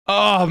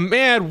Oh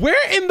man,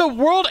 where in the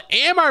world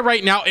am I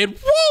right now? And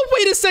whoa,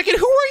 wait a second,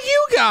 who are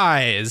you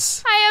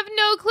guys? I have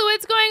no clue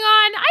what's going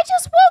on. I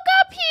just woke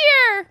up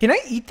here. Can I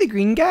eat the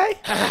green guy?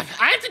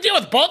 I have to deal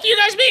with both of you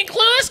guys being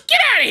clueless? Get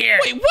out of here!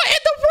 Wait, what in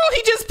the world?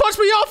 He just punched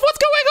me off. What's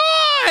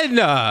going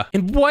on?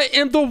 And what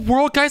in the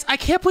world, guys? I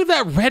can't believe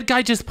that red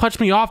guy just punched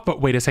me off. But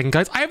wait a second,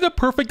 guys. I have the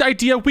perfect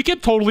idea. We can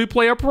totally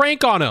play a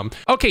prank on him.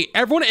 Okay,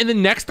 everyone, in the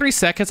next 3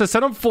 seconds,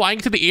 instead of flying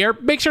to the air,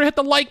 make sure to hit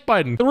the like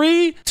button.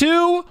 3,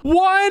 2,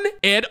 1.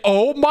 And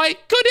oh my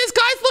goodness,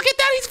 guys, look at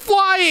that. He's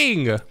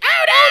flying. Oh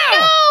no!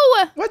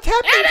 No! What's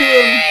happening to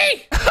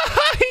him?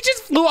 He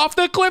just flew off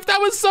the cliff. That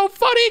was so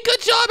funny.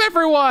 Good job,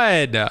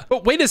 everyone.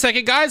 But wait a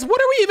second, guys.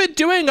 What are we even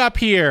doing up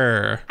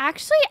here?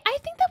 Actually, I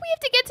think that we have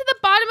to get to the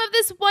bottom of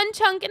this one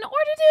chunk in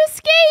order to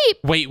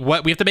escape. Wait,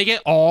 what? We have to make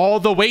it all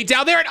the way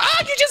down there?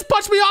 And you just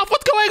punched me off.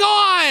 What's going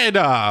on?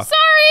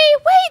 Sorry.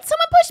 Wait,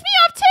 someone pushed me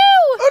off too.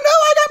 Oh no,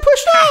 I got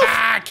pushed off.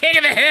 Ah, king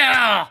of the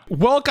hill!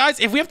 Well, guys,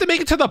 if we have to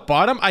make it to the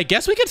bottom, I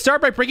guess we can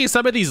start by breaking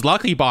some of these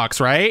lucky blocks,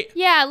 right?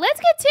 Yeah, let's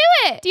get to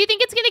it. Do you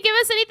think it's going to give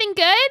us anything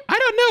good? I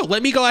don't know.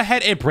 Let me go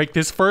ahead and break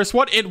this first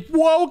one. And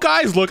whoa,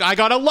 guys, look, I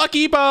got a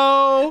lucky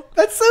bow.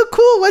 That's so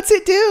cool. What's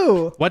it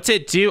do? What's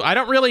it do? I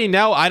don't really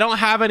know. I don't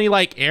have any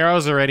like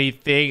arrows or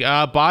anything.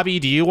 Bobby,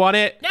 do you want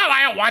it? No,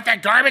 I don't want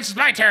that garbage. It's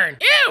my turn.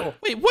 Ew!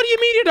 Wait, what do you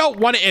mean you don't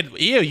want it? And,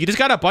 ew, you just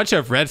got a bunch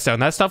of redstone.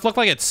 That stuff looked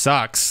like it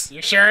sucks.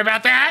 You sure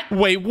about that?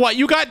 Wait, what?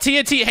 You got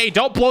TNT? Hey,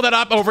 don't blow that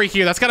up over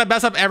here. That's gonna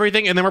mess up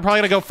everything, and then we're probably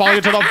gonna go falling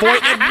into the void.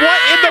 And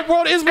what in the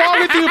world is wrong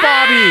with you,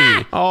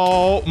 Bobby?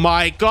 Oh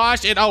my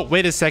gosh. And oh,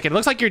 wait a second. It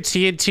looks like your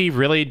TNT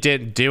really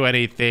didn't do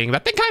anything.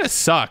 That thing kind of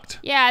sucked.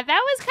 Yeah,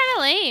 that was kind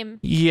of lame.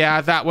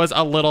 Yeah, that was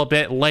a little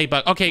bit late,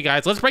 but okay,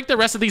 guys, let's break the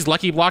rest of these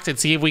lucky blocks and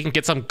see if we can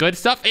get some good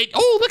stuff. And,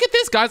 oh, look at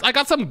this, guys. I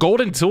got some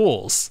golden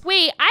tools.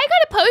 Wait, I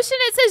got a potion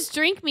that says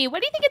drink me.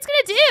 What do you think it's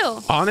gonna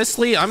do?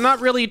 Honestly, I'm not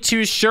really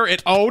too sure.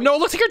 Oh no, it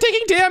looks like you're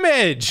taking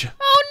damage.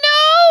 Oh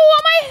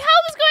no, my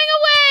health is going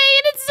away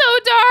and it's so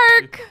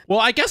dark. Well,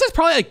 I guess it's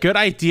probably a good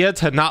idea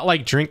to not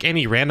like drink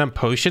any random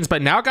potions,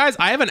 but now, guys,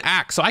 I have an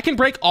axe, so I can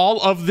break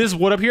all of this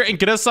wood up here and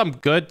get us some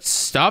good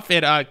stuff.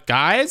 And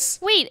guys.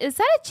 Wait, is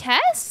that a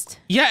chest?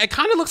 Yeah, it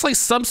kind of looks like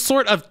some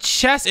sort of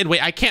chest. And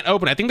wait, I can't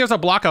open it. I think there's a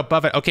block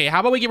above it. Okay, how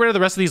about we get rid of the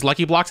rest of these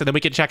lucky blocks and then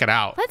we can check it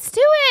out. Let's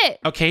do it.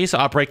 Okay, so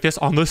I'll break this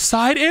on the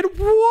side. And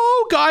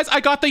whoa, guys, I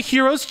got the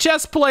hero's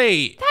chest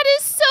plate. That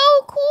is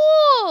so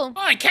cool.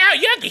 Holy cow,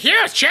 you have the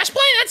hero's chest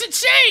plate? That's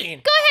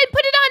insane! Go ahead,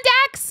 put it on,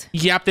 Dax.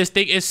 Yep, this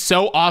thing is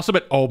so awesome.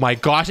 And oh my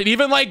gosh, it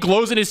even like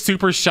glows and is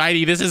super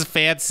shiny. This is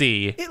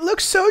fancy. It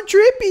looks so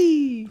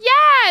drippy.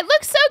 Yeah, it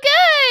looks so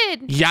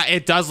good. Yeah,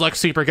 it does look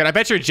super good. I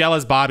bet you're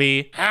jealous,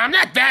 Bobby. I'm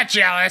not that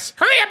jealous.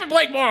 Hurry up and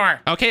blink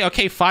more!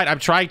 Okay, fine. I'm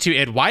trying to.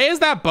 And why is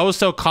that bow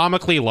so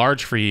comically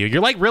large for you?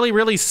 You're like really,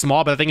 really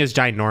small, but the thing is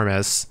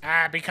ginormous.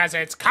 Because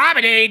it's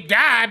comedy.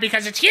 Duh,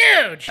 because it's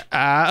huge.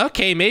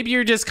 Okay, maybe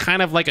you're just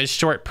kind of like a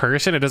short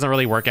person. It doesn't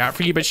really work out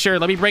for you, but sure,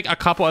 let me break a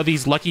couple of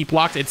these lucky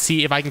blocks and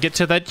see if I can get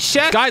to the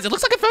chest. Guys, it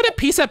looks like I found a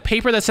piece of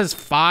paper that says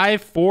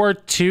 5, 4,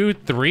 2,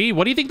 3.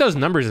 What do you think those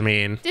numbers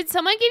mean? Did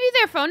someone give you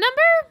their phone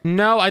number?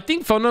 No, I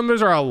think phone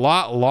numbers are a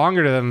lot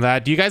longer than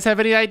that. Do you guys have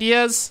any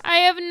ideas? I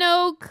have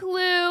no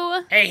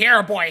clue. Hey,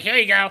 hero boy, here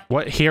you go.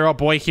 What hero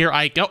boy, here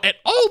I go. And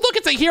oh, look,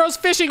 it's a hero's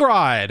fishing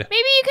rod. Maybe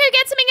you could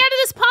get something out of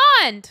this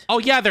pond. Oh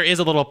yeah, there is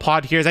a little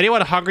pond here. Is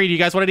anyone hungry? Do you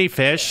guys want any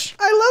fish?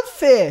 I love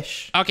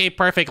fish. Okay,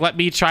 perfect. Let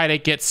me try to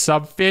get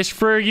some fish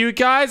for you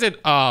guys. And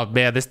oh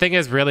man, this thing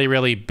is really,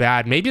 really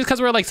bad. Maybe it's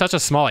because we're like such a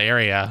small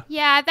area.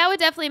 Yeah, that would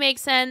definitely make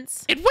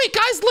sense. And wait,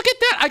 guys, look at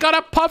that. I got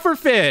a puffer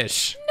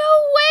fish. No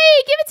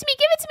way. Give it to me.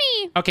 Give it to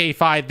me. Okay,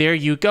 fine. There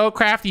you go,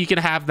 Crafty. You can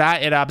have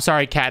that. And I'm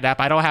sorry, Catnap.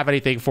 I don't have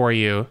anything for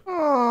you.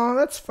 Oh,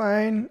 that's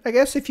fine. I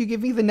guess if you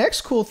give me the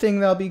next cool thing,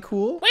 that'll be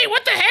cool. Wait,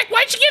 what the heck?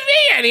 Why'd you give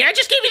me any? I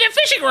just gave you the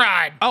fishing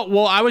rod. Oh,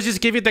 well, I was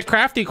just giving the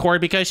Crafty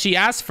cord because she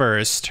asked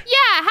first.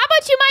 Yeah, how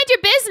about you mind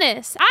your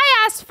business?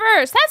 I asked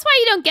first. That's why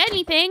you don't get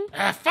anything.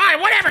 Fine,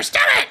 whatever.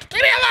 Stop it.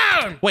 Leave me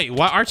alone. Wait,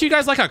 what? Aren't you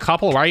guys like a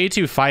couple? Why are you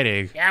two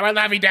fighting? Yeah, we're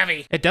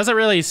lovey-dovey. It doesn't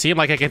really seem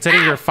like it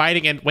considering you're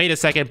fighting. And wait a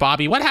second,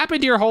 Bobby. What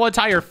happened to your whole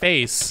entire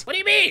face? What do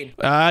you mean?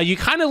 You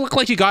kind of look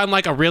like you got in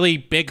like a really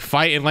big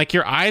fight and like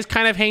your eyes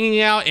kind of hanging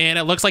out and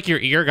it looks like your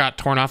ear got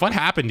torn off. What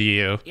happened to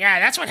you? Yeah,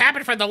 that's what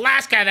happened for the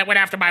last guy that went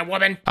after my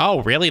woman.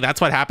 Oh, really? That's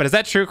what happened. Is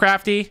that true,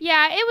 Crafty?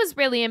 Yeah, it was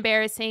really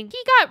embarrassing. He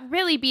got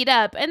really beat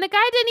up, and the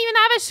guy didn't even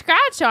have a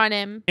scratch on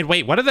him. And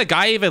wait, what did the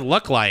guy even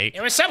look like?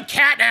 It was some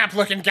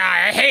catnap-looking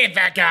guy. I hated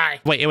that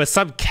guy. Wait, it was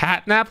some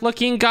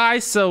catnap-looking guy?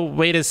 So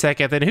wait a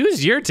second, then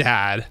who's your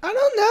dad? I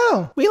don't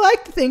know. We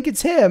like to think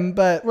it's him,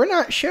 but we're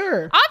not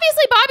sure.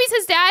 Obviously, Bobby's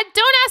his dad.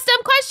 Don't ask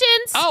dumb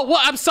questions. Oh, well,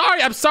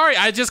 I'm sorry.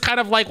 I just kind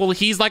of like, well,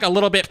 he's like a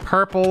little bit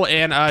purple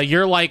and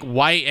you're like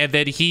white and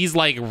then he's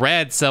like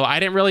red. So I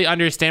didn't really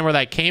understand where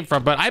that came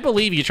from, but I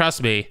believe you,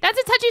 trust me. That's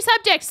a touchy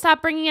subject.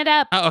 Stop bringing it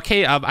up. Oh,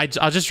 okay,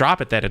 I'll just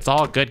drop it then. It's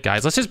all good,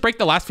 guys. Let's just break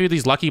the last few of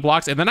these lucky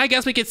blocks and then I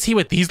guess we can see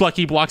what these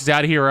lucky blocks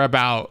down here are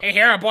about. Hey,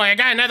 hero boy, I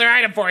got another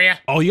item for you.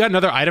 Oh, you got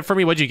another item for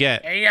me? What'd you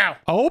get? There you go.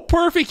 Oh,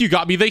 perfect. You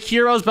got me the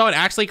hero's bow and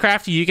actually,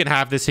 Crafty, you can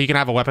have this so you can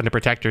have a weapon to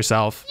protect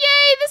yourself.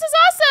 Yay, this is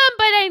awesome,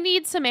 but I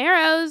need some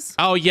arrows.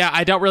 Oh, yeah,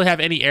 I don't really have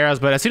any arrows,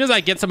 but as soon as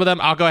I get some of them,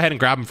 I'll go ahead and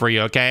grab them for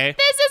you, okay?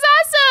 This is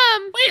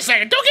awesome. Wait a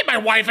second, don't give my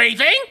wife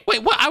anything.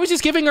 Wait, what? I was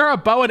just giving her a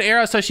bow and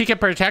arrow so she can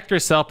protect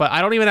herself, but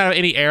I don't even have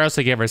any arrows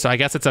to give her, so I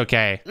guess it's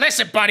okay.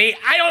 Listen, buddy,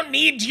 I don't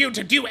need you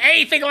to do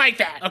anything like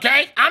that,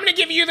 okay? I'm gonna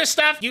give you the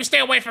stuff. You stay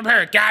away from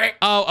her, got it?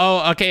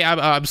 Oh, okay,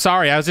 I'm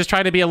sorry. I was just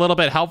trying to be a little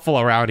bit helpful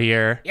around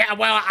here. Yeah,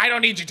 well, I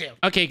don't need you to.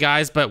 Okay,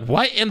 guys, but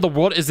what in the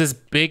world is this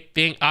big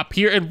thing up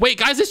here? And wait,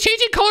 guys, it's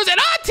changing colors and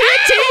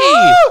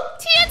TNT!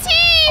 TNT.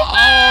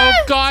 Oh,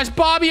 gosh,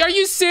 Bobby, are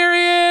you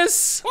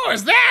serious? What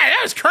was that?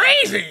 That was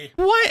crazy.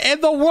 What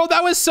in the world?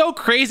 That was so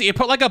crazy. It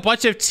put like a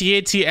bunch of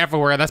TNT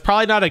everywhere. That's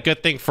probably not a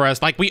good thing for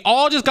us. Like, we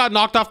all just got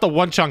knocked off the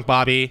one chunk,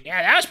 Bobby.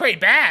 Yeah, that was pretty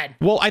bad.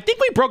 Well, I think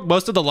we broke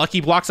most of the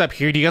lucky blocks up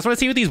here. Do you guys want to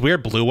see what these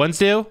weird blue ones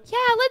do?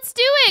 Yeah, let's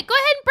do it. Go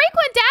ahead and break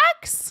one,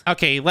 Dax.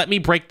 Okay, let me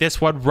break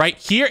this one right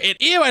here. And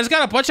ew, I just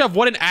got a bunch of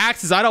wooden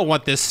axes. I don't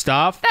want this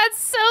stuff. That's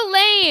so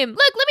lame.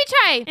 Look, let me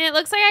try. And it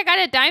looks like I got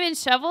a diamond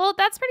shovel.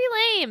 That's pretty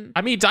lame.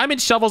 I mean,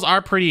 diamond shovels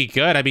are pretty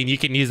good. I mean, you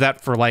can use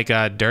that for like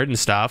dirt and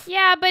stuff.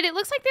 Yeah, but it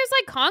looks like there's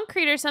like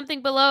concrete or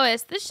something below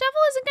us. This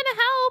shovel isn't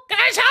gonna help.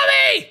 Guys, help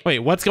me! Wait,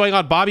 what's going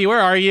on, Bobby? Where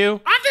are you?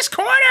 Off this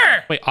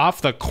corner! Wait,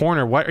 off the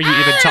corner? What are you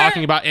even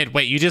talking about? And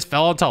wait, you just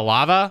fell into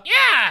lava?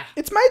 Yeah!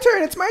 It's my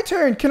turn. It's my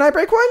turn. Can I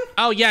break one?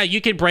 Oh, yeah, you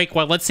can break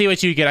one. Let's see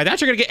what you get. I thought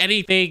you were gonna get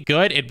anything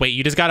good. And wait,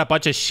 you just got a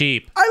bunch of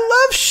sheep.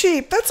 I love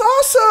sheep. That's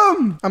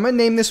awesome. I'm gonna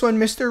name this one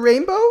Mr.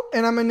 Rainbow,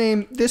 and I'm gonna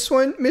name this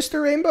one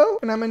Mr. Rainbow,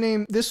 and I'm gonna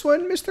name this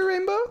one Mr.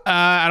 Rainbow.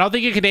 I don't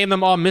think you can name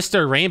them all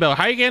Mr. Rainbow.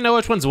 How are you gonna know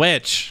which one's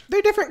which?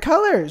 They're different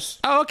colors.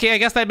 Oh, okay, I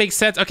guess that makes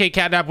sense. Okay,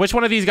 Catnap, which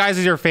one of these guys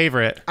is your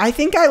favorite? I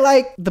think I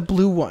like the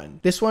blue one.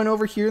 This one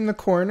over here in the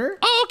corner.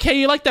 Oh, okay,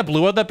 you like the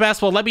blue one the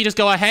best. Well, let me just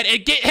go ahead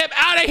and get him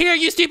out of here,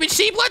 you stupid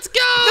sheep. Let's go!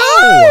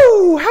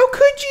 No! How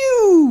could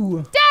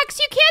you? Dax,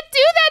 you can't do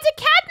that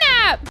to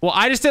Catnap. Well,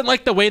 I just didn't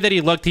like the way that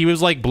he looked. He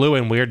was like blue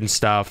and weird and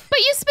stuff. But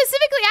you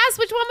specifically asked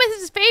which one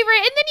was his favorite,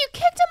 and then you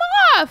kicked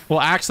him off.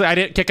 Well, actually, I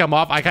didn't kick him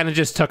off. I kind of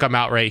just took him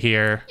out right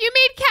here. You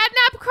made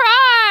Catnap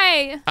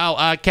cry. Oh,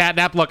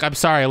 Catnap, look, I'm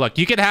sorry. Look,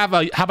 you can have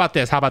a, how about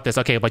this? How about this?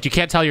 Okay, but you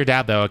can't tell your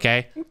dad though,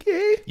 okay?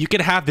 Okay. You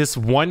can have this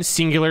one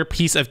singular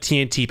piece of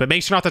TNT, but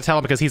make sure not to tell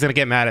him because he's gonna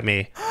get mad at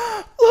me.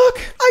 Look,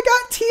 I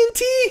got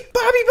TNT.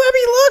 Bobby,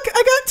 look,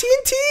 I got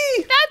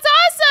TNT. That's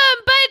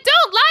awesome, but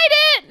don't light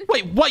it.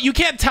 Wait, what? You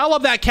can't tell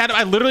him that, Catnap.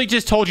 I literally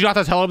just told you not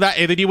to tell him that,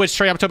 and then you went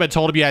straight up to him and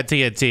told him you had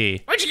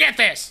TNT. Where'd you get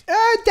this?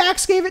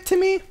 Dax gave it to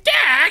me.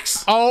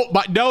 Dax? Oh,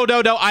 but no,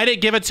 I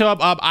didn't give it to him.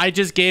 I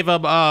just gave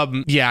him,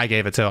 yeah, I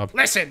gave it to him.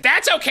 Listen,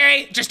 that's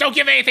okay. Just don't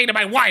give anything to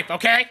my wife,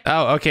 okay?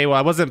 Oh, okay, well,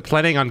 I wasn't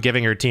planning on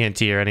giving her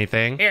TNT or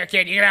anything. Here,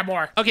 kid, you can have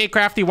more. Okay,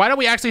 Crafty, why don't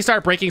we actually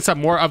start breaking some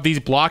more of these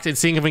blocks and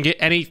seeing if we can get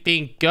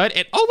anything good?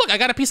 And oh, look, I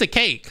got a piece of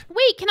cake.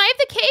 Wait, can I have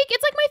the cake?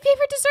 It's like my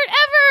favorite dessert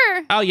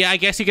ever. Oh, yeah, I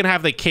guess you can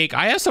have the cake.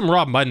 I have some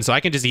raw mutton, so I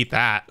can just eat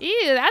that.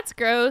 Ew, that's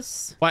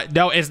gross. What?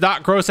 No, it's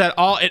not gross at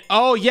all.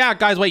 Oh, yeah,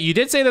 guys, wait, you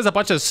did say there's a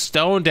bunch of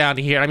stone down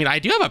here. I mean, I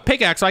do have a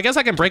pickaxe, so I guess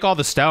I can break all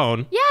the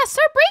stone. Yeah,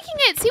 start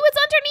breaking it. See what's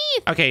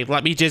underneath. Okay,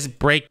 let me just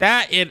break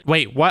that. And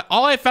wait, what?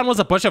 All I found was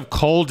a bunch of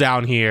coal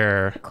down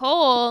here.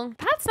 Coal.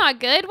 That's not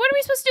good. What are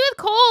we supposed to do with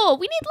coal?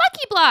 We need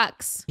lucky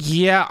blocks.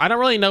 Yeah, I don't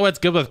really know what's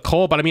good with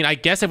coal, but I mean, I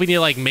guess if we need to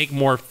like make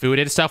more food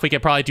and stuff, we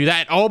could probably do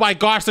that. And, oh my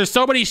gosh, there's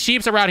so many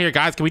sheeps around here,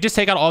 guys. Can we just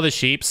take out all the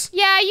sheeps?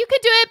 Yeah, you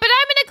could do it, but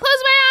I'm gonna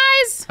close my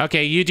eyes.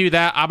 Okay, you do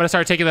that. I'm gonna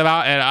start taking them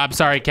out, and I'm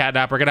sorry,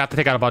 Catnap. We're gonna have to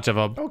take out a bunch of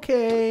them.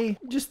 Okay.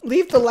 Just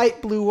leave the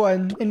light blue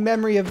one in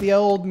memory of the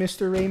old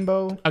Mr.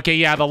 Rainbow. Okay,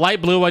 yeah, the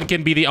light blue one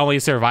can be the only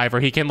survivor.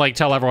 He can like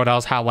tell everyone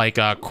else how like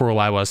cruel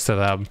I was to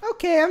them.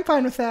 Okay, I'm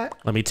fine with that.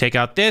 Let me take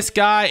out this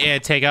guy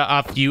and take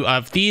out a few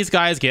of these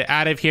guys. Get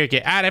out of here.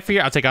 Get out of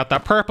here. I'll take out the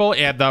purple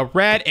and the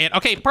red. And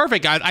okay,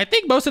 perfect, guys. I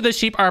think most of the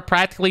sheep are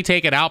practically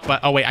taken out.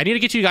 But oh wait, I need to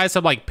get you guys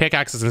some like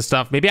pickaxes and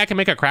stuff. Maybe I can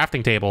make a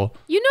crafting table.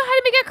 You know how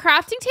to make a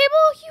crafting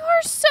table? You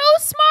are so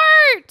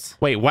smart.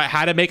 Wait, what?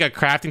 How to make a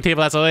crafting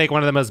table? That's like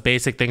one of the most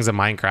basic things in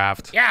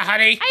Minecraft. Yeah,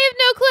 honey. I have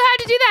no clue how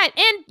to do that.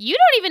 And you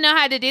don't even know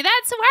how to do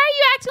that. So why are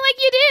you acting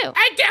like you do?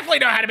 I definitely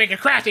know how to make a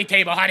crafting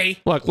table, honey.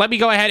 Look, let me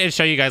go ahead and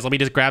show you guys. Let me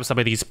just grab some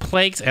of these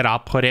planks and I'll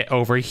put it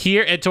over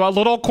here into a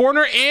little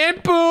corner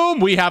and boom,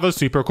 we have a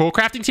super cool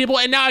crafting table.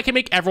 And now I can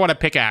make everyone a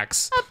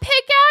pickaxe. A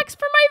pickaxe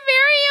for my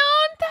very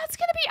own? That's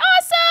gonna be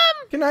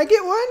awesome. Can I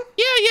get one?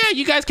 Yeah,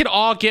 you guys can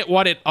all get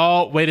one.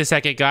 Wait a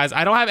second, guys.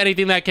 I don't have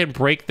anything that can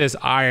break this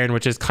iron,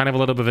 which is kind of a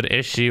little bit of an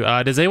issue.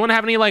 Does anyone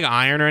have any like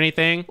iron or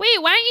anything?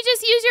 Wait, why don't you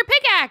just use your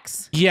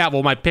pickaxe? Yeah,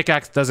 well, my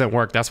pickaxe doesn't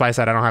work. That's why I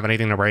said I don't have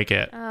anything to break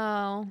it.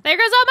 Oh, there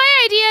goes all my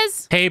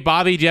ideas. Hey,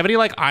 Bobby, do you have any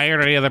like iron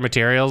or any other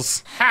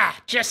materials? Ha!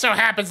 Just so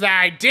happens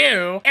that I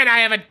do, and I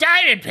have a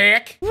diamond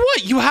pick.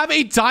 What? You have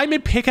a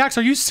diamond pickaxe?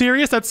 Are you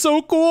serious? That's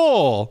so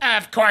cool.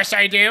 Of course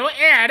I do,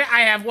 and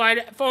I have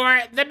one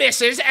for the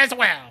missus as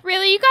well.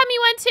 Really? You got me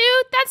one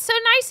too? That's so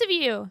nice of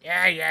you.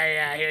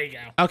 Yeah, here you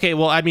go. Okay,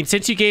 well, I mean,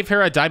 since you gave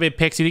her a diamond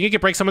pick, do you think you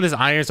could break some of this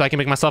iron so I can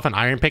make myself an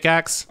iron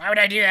pickaxe? Why would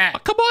I do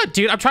that? Come on,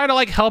 dude. I'm trying to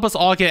like help us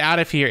all get out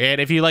of here.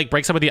 And if you like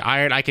break some of the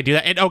iron, I can do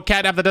that. And oh,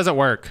 catnap, that doesn't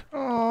work.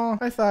 Oh,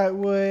 I thought it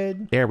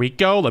would. There we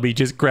go. Let me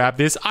just grab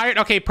this iron.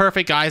 Okay,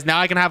 perfect, guys. Now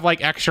I can have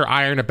like extra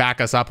iron to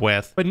back us up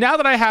with. But now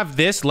that I have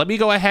this, let me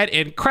go ahead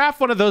and craft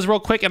one of those real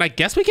quick. And I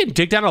guess we can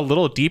dig down a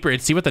little deeper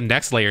and see what the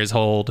next layers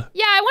hold.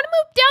 Yeah, I want to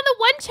move down the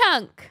one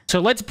chunk. So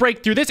let's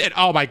break through this. And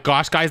oh my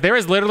gosh, guys, there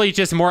is literally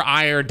just more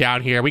iron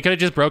down here. We could have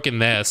just broken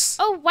this.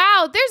 Oh,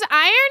 wow. There's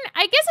iron?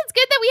 I guess it's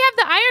good that we have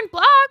the iron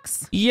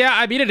blocks. Yeah,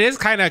 I mean, it is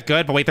kind of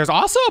good. But wait, there's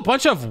also a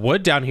bunch of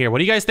wood down here. What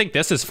do you guys think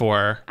this is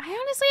for? I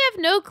honestly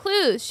have no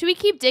clues. Should we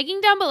keep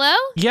digging down below?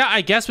 Yeah,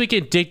 I guess we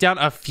can dig down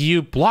a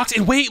few blocks.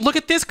 And wait, look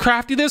at this,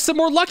 Crafty. There's some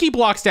more lucky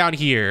blocks down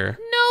here.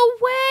 No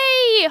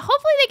way.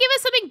 Hopefully they give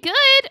us something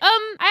good.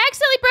 I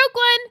accidentally broke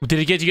one. Did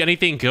it get you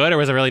anything good or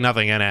was there really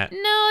nothing in it?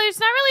 No, there's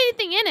not really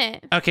anything in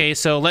it. Okay,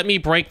 so let me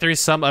break through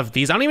some of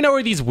these. I don't even know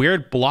where these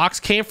weird blocks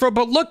came from,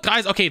 but look,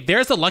 guys, okay,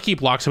 there's the lucky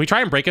blocks. Should we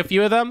try and break a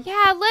few of them?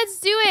 Yeah, let's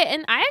do it.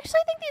 And I actually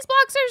think these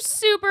blocks are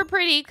super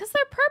pretty because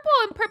they're purple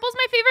and purple's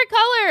my favorite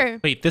color.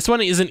 Wait, this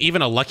one isn't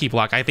even a lucky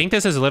block. I think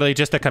this is literally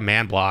just a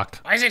command block.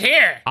 Why is it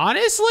here?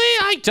 Honestly,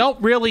 I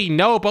don't really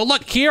know, but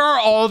look, here are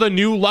all the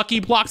new lucky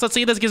blocks. Let's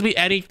see if this gives me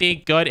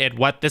anything good, and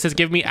what this is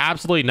giving me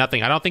absolutely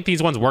nothing. I don't think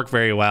these ones work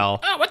very well.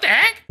 Oh, what the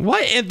heck?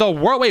 What in the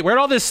world? Wait, where'd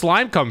all this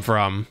slime come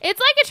from? It's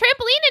like a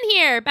trampoline in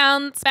here.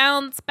 Bounce,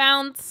 bounce,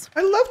 bounce.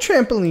 I love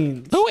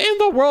trampolines. Who in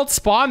the world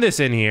spawned this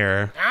in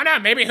here? I don't know,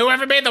 maybe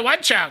whoever made the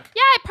one chunk.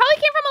 Yeah, it probably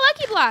came from a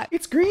lucky block.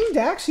 It's green,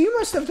 Dax. You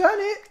must have done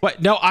it.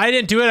 What? No, I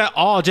didn't do it at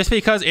all. Just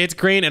because it's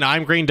green and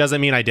I'm green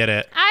doesn't mean I did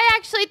it. I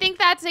actually think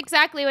that's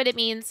exactly what it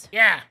means.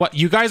 Yeah. What?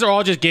 You guys are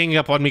all just ganging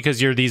up on me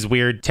because you're these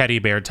weird teddy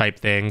bear type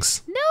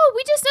things. No,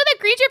 we just know that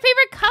green's your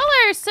favorite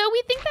color, so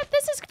we think that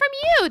this is from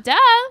you, duh.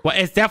 Well,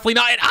 it's definitely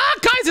not. Ah,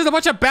 guys, there's a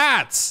bunch of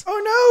bats.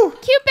 Oh, no.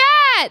 Cute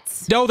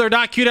bats. No, they're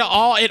not cute at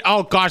all.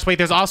 Oh, gosh, wait,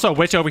 there's also a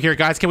witch over here,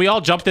 guys. Can we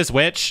all jump this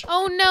witch?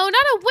 Oh no, not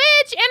a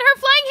witch and her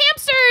flying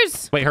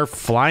hamsters. Wait, her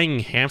flying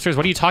hamsters?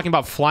 What are you talking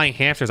about flying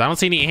hamsters? I don't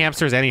see any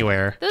hamsters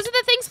anywhere. Those are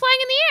the things flying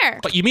in the air.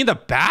 But you mean the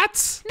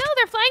bats? No,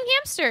 they're flying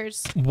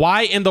hamsters.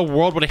 Why in the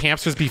world would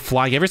hamsters be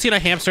flying? You ever seen a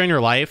hamster in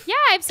your life? Yeah,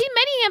 I've seen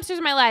many hamsters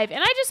in my life, and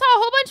I just saw a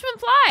whole bunch of them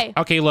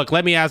fly. Okay, look,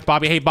 let me ask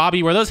Bobby. Hey,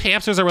 Bobby, were those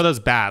hamsters or were those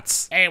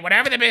bats? Hey,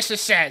 whatever the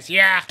missus says,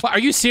 yeah. What, are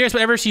you serious?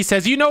 Whatever she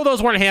says, you know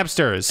those weren't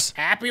hamsters.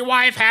 Happy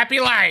wife, happy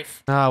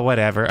life. Oh,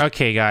 whatever.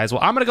 Okay, guys.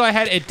 Well, I'm going to go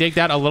ahead and dig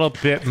down a little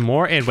bit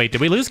more. And wait,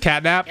 did we lose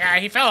Catnap? Yeah,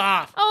 he fell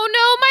off. Oh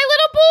no, my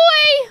little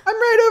boy. I'm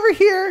right over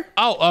here.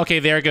 Oh, okay,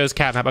 there goes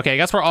Catnap. Okay, I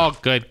guess we're all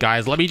good,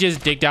 guys. Let me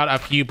just dig down a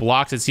few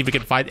blocks and see if we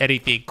can find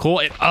anything cool.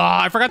 And,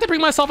 I forgot to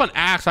bring myself an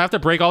axe. I have to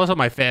break all this with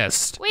my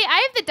fist. Wait,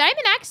 I have the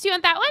diamond axe. Do you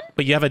want that one?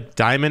 But you have a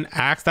diamond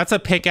axe? That's a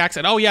pickaxe.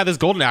 And oh, yeah, this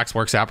golden axe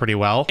works out pretty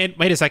well. And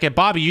wait a second,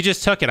 Bobby, you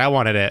just took it. I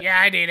wanted it. Yeah,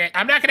 I need it.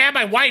 I'm not gonna have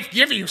my wife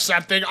give you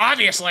something,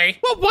 obviously.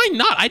 Well, why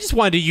not? I just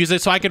wanted to use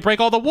it so I could break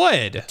all the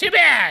wood. Too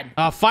bad.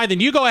 Fine, then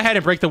you go ahead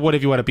and break the wood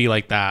if you want to be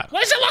like that.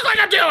 What does it look like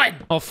I'm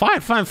doing? Oh,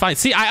 fine.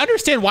 See, I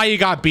understand why you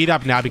got beat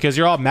up now because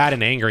you're all mad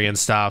and angry and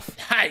stuff.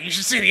 Hi, you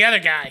should see the other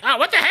guy. Oh,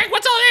 what the heck?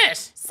 What's all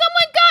this?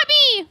 Someone got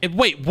me. And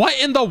wait, what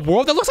in the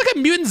world? That looks like a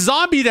mutant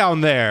zombie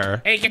down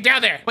there. Hey, get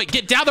down there. Wait,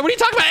 get down there. What are you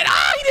talking about?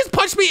 Ah, he just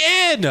punched me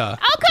in. I'll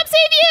come save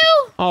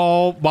you.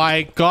 Oh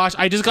my gosh,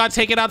 I just got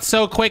taken out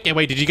so quick. And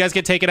wait, did you guys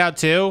get taken out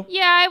too?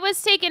 Yeah, I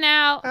was taken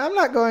out. I'm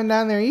not going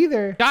down there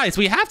either. Guys,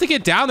 we have to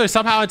get down there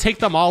somehow and take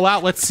them all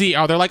out. Let's see.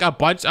 Are there like a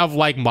bunch of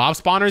like mob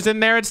spawners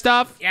in there and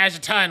stuff? Yeah, there's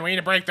a ton. We need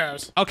to break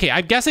those. Okay,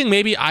 I'm guessing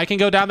maybe I can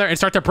go down there and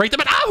start to break them.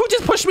 And who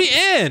just pushed me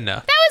in?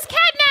 That was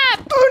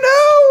Catnap.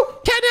 Oh, no.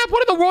 Catnap,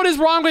 what in the world is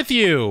wrong with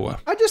you?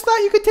 I just thought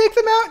you could take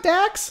them out,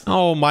 Dax.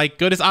 Oh my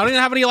goodness, I don't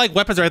even have any like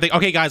weapons or anything.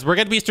 Okay, guys, we're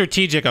gonna be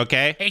strategic,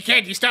 okay? Hey,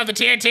 kid, you still have the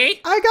TNT?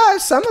 I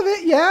got some of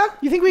it, yeah.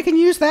 You think we can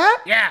use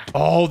that? Yeah.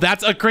 Oh,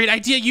 that's a great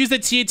idea. Use the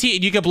TNT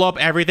and you can blow up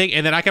everything,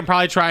 and then I can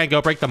probably try and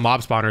go break the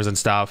mob spawners and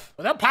stuff.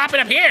 Well, they'll pop it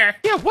up here.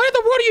 Yeah, what in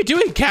the world are you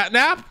doing,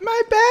 Catnap?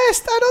 My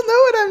best. I don't know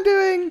what I'm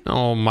doing.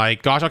 Oh my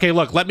gosh. Okay,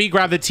 look, let me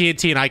grab the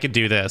TNT and I can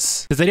do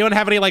this. Does anyone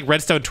have any like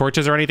redstone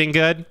torches or anything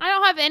good? I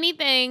don't have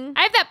anything.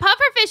 I have that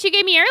puffer fish you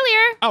gave me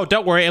earlier. Oh,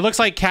 don't worry. It looks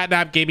like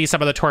Catnap gave me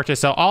some of the torches,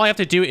 so all I have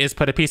to do is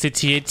put a piece of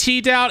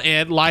TNT down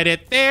and light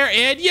it there,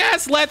 and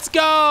yes, let's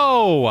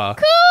go!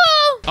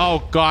 Cool!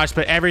 Oh gosh,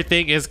 but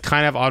everything is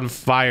kind of on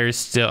fire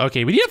still.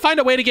 Okay, we need to find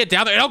a way to get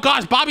down there. Oh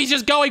gosh, Bobby's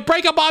just going.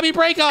 Break him, Bobby,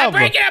 break him! I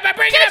break it up.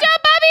 Good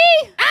job,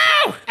 Bobby!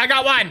 Ow! I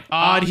got one.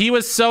 And he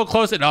was so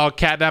close, and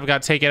Catnap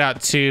got taken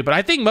out too. But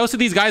I think most of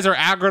these guys are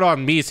aggroed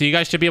on me, so you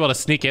guys should be able to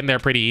sneak in there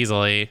pretty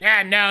easily.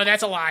 Yeah, no,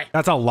 that's a lie.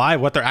 That's a lie.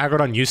 What, they're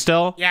aggroed on you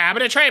still? Yeah, I'm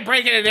gonna try and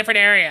break it in a different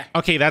area.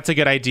 Okay, that's a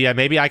good idea.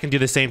 Maybe I can do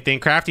the same thing.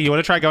 Crafty, you want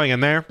to try going in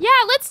there? Yeah,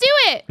 let's do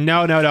it.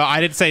 No, no, no.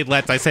 I didn't say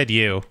let's. I said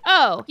you.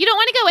 Oh, you don't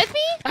want to go with me?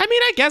 I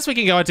mean, I guess we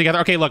can go in together.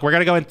 Okay, look, we're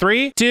going to go in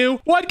 3, 2,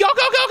 1. Go, go,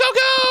 go,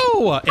 go,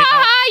 go. And,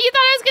 Haha, you thought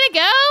I was going to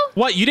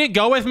go? what? You didn't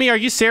go with me? Are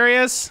you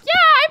serious?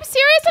 Yeah, I'm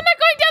serious. I'm not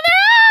going down there.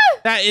 Ah!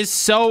 That is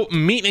so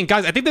mean. And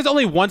guys, I think there's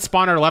only one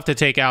spawner left to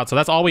take out. So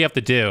that's all we have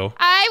to do.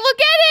 I will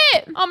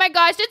get it. Oh my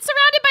gosh, it's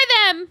surrounded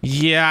by them.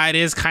 Yeah, it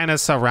is kind of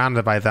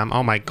surrounded by them.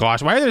 Oh my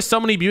gosh. Why are there so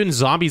many mutant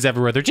zombies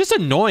everywhere? They're just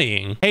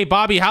annoying. Hey,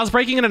 Bobby, how's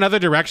breaking in another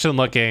direction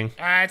looking?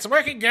 It's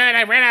working good.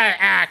 I ran out of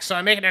axe, so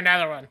I'm making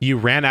another one. You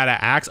ran out of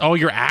axe? Oh,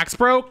 your axe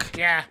broke?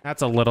 Yeah.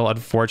 That's a little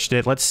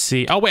unfortunate. Let's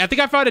see. Oh, wait, I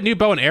think I found a new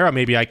bow and arrow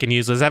maybe I can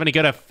use. Does it have any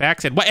good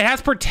effects? And what? It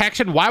has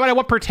protection. Why would I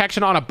want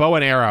protection on a bow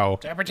and arrow?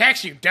 So it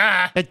protects you,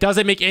 duh. That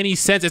doesn't make any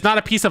sense. It's not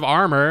a piece of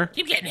armor.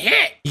 Keep getting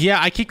hit. Yeah,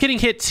 I keep getting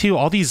hit too.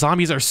 All these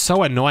zombies are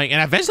so annoying.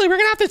 And eventually we're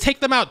going to have to take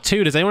them out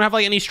too. Does anyone have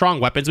like any strong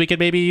weapons we could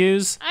maybe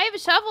use? I have a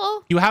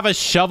shovel. You have a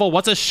shovel?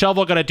 What's a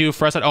shovel going to do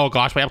for us? Oh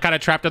gosh, wait, I'm kind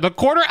of trapped in the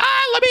corner.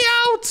 Ah, let me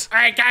out. All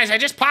right, guys, I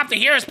just popped the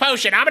hero's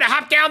potion. I'm going to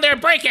hop down there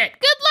and break it.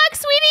 Good luck,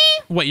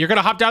 sweetie. Wait, you're going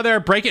to hop down there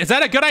and break it? Is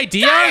that a good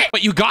idea? Got it.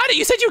 Wait, you got it?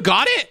 You said you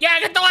got it? Yeah,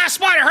 I got the last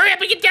spawner. Hurry up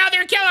and get down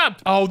there and kill him.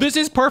 Oh, this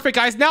is perfect,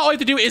 guys. Now all I have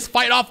to do is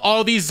fight off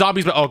all these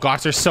zombies. But oh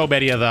gosh, there's so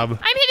many of them. I'm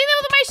hitting them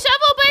with my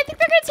shovel, but I think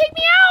they're going to take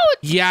me out.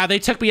 Yeah, they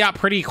took me out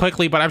pretty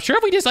quickly, but I'm sure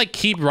if we just like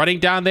keep running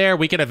down there,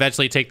 we can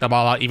eventually take them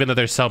all out, even though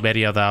there's so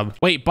many of them.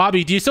 Wait,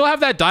 Bobby, do you still have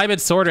that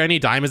diamond sword or any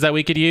diamonds that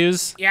we could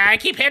use? Yeah, I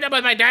keep hitting him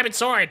with my diamond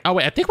sword. Oh,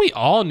 wait, I think we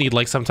all need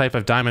like some type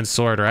of diamond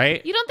sword,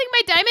 right? You don't think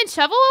my diamond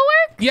shovel will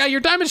work? Yeah,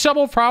 your diamond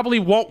shovel probably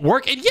won't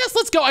work. And yes,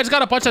 let's go. I just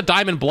got a bunch of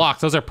diamond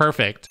blocks. Those are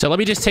perfect. So let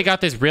me just take out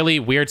this really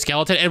weird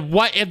skeleton. And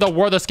what in the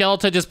world? The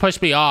skeleton just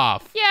pushed me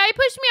off. Yeah, he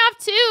pushed me off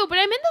too, but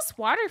I'm in this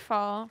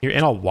waterfall. You're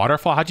in a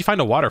waterfall? How'd you find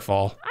a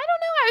waterfall? I don't know.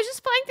 I was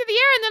just flying through the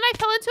air and then I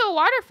fell into a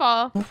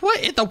waterfall.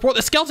 What in the world?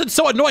 The skeleton's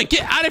so annoying.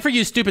 Get out of here,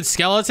 you stupid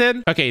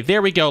skeleton. Okay,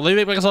 there we go. Let me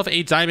make myself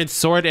a diamond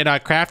sword. And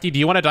Crafty, do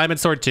you want a diamond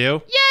sword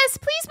too? Yes,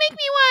 please make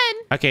me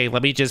one. Okay,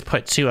 let me just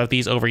put 2 of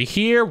these over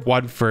here.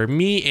 1 for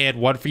me and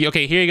 1 for you.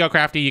 Okay, here you go,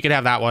 Crafty. You can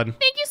have that one.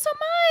 Thank you so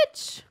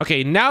much.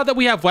 Okay, now that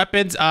we have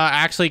weapons,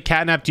 actually,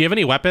 Catnap, do you have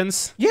any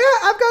weapons? Yeah,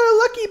 I've got a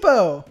lucky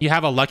bow. You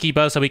have a lucky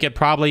bow, so we could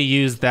probably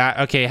use that.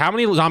 Okay, how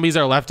many zombies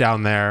are left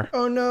down there?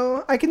 Oh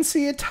no, I can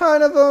see a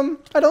ton of them.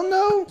 I don't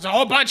know. There's a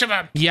whole bunch of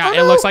them. Yeah, Oh, it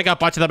no. looks like a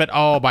bunch of them. And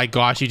oh my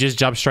gosh, you just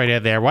jumped straight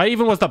in there. What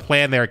even was the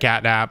plan there,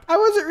 Catnap? I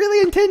wasn't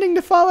really intending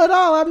to fall at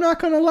all. I'm not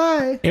gonna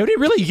lie. It would be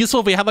really useful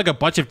if we had like a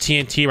bunch of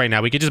TNT right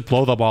now. We could just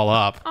blow them all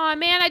up. Aw,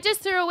 man, I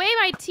just threw away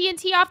my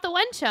TNT off the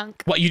one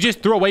chunk. What, you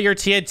just threw away your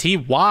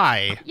TNT?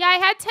 Why? Yeah, I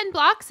had 10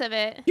 blocks of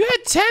it. You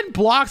had 10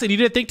 blocks and you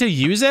didn't think to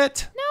use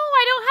it? No,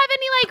 I don't have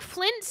any like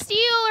flint steel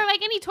or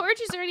like any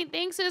torches or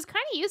anything, so it's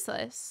kind of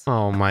useless.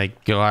 Oh my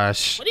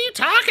gosh. What are you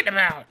talking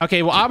about?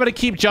 Okay, well, I'm going to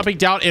keep jumping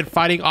down and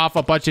fighting off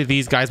a bunch of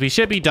these guys. We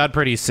should be done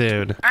pretty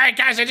soon. All right,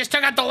 guys, I just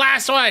took out the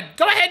last one.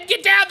 Go ahead and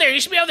get down there. You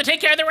should be able to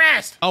take care of the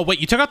rest. Oh, wait,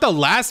 you took out the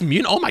last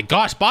mutant? Oh my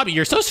gosh, Bobby,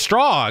 you're so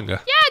strong. Yeah,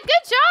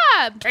 good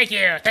job. Thank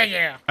you. Thank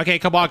you. Okay,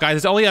 come on, guys.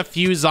 There's only a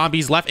few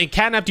zombies left. And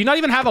Catnap, do you not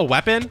even have a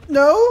weapon?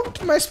 No?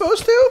 Am I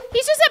supposed to?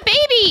 He's just a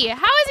baby. How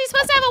is he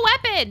supposed to have a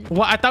weapon?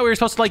 Well, I thought we were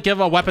supposed to like give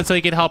him a weapon so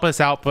he could help us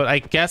out, but I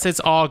guess it's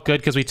all good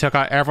because we took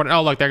out everyone.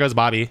 Oh, look, there goes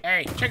Bobby.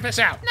 Hey, check this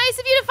out. Nice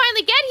of you to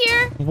finally get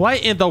here.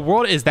 What in the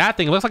world is that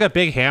thing? It looks like a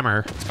big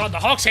hammer. It's called the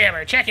Hulk's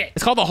hammer. Check it.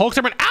 It's called the Hulk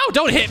hammer. Ow,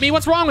 don't hit me.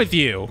 What's wrong with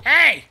you?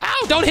 Hey.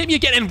 Ow, don't hit me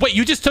again. And wait,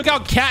 you just took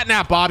out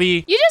Catnap,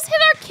 Bobby. You just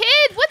hit our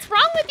kid. What's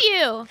wrong with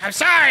you? I'm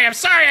sorry. I'm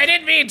sorry. I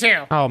didn't mean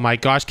to. Oh my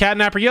gosh,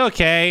 Catnap, are you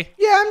okay?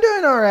 Yeah, I'm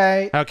doing all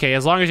right. Okay,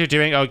 as long as you're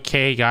doing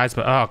okay, guys.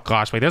 But oh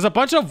gosh, wait, there's a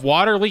bunch of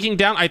water leaking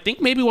down. I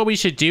think maybe what we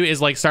should do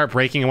is like start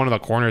breaking in one of the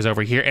corners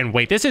over here. And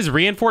wait, this is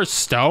reinforced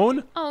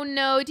stone? Oh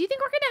no, do you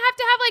think we're gonna have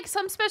to have like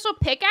some special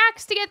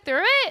pickaxe to get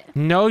through it?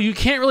 No, you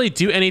can't really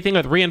do anything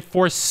with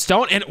reinforced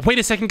stone. And wait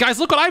a second, guys,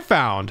 look what I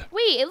found.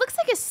 Wait, it looks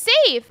like a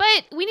safe,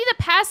 but we need a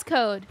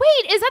passcode.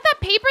 Wait, is that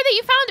paper that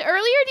you found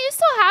earlier? Do you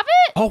still have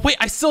it? Oh wait,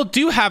 I still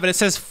do have it. It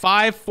says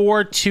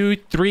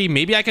 5423.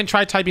 Maybe I can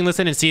try typing this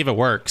in and see if it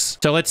works.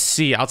 So let's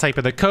see. I'll type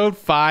in the code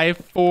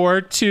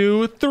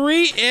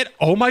 5423.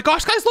 Oh my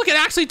gosh, guys, look, it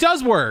actually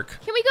does work.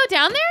 Can we go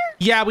down there?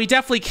 Yeah, we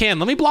definitely can.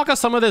 Let me block off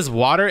some of this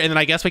water and then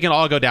I guess we can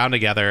all go down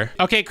together.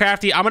 Okay,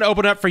 Crafty, I'm gonna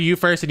open it up for you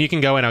first and you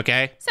can go in,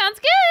 okay? Sounds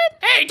good.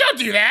 Hey, don't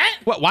do that.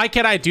 What? Why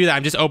can't I do that?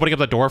 I'm just opening up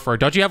the door for her.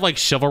 Don't you have like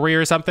chivalry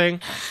or something?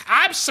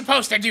 I'm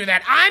supposed to do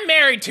that. I'm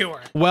married to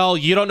her. Well,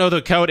 you don't know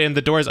the code and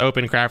the door is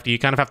open, Crafty. You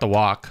kind of have to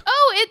walk.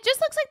 Oh, it just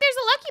looks like there's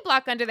a lucky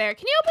block under there.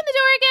 Can you open the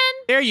door again?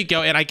 There you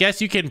go. And I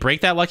guess you can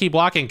break that lucky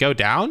block and go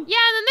down?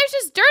 Yeah, and then there's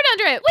just dirt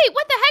under it. Wait,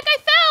 what the heck? I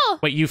fell.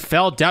 Wait, you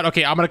fell down?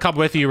 Okay, I'm gonna come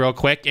with you real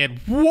quick. And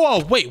whoa,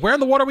 wait, where in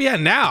the water are we at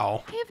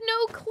now? I have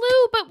no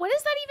clue, but what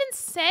does that even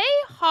say?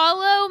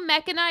 Hollow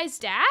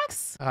mechanized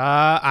Daxx?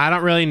 I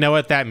don't really know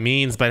what that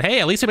means, but hey,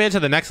 at least we made it to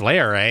the next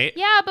layer, right?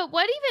 Yeah, but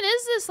what even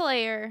is this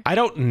layer? I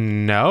don't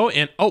know.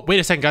 And oh, wait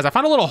a second, guys. I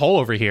found a little hole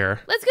over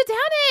here. Let's go down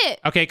it.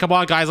 Okay, come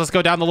on, guys. Let's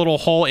go down the little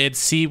hole and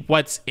see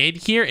what's in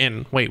here.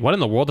 And wait, what in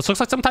the world? This looks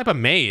like some type of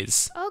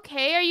maze.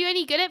 Okay, are you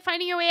any good at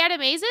finding your way out of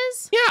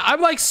mazes? Yeah,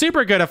 I'm like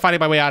super good at finding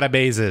my way out of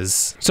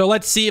mazes. So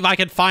let's see if I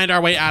can find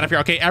our way out of here.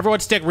 Okay, everyone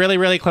stick really,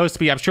 really close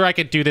to me. I'm sure I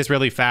can do this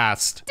really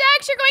fast.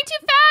 Daxx, you're going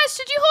too fast.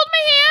 Should you hold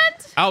my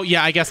hand? Oh,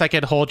 yeah, I guess I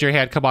can hold your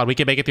hand. Come on, we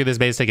can make it through this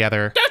maze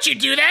together. Don't you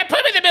do that.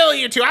 Put me in the middle of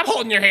you two. I'm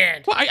holding your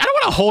hand. Well, I don't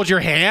want to hold your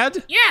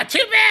hand. Yeah,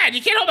 too bad.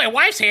 You can't hold my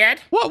wife's hand.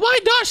 Well, why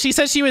not? She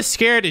said she was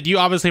scared and you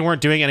obviously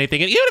weren't doing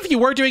anything. And even if you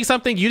were doing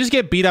something, you just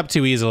get beat up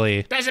too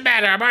easily. Doesn't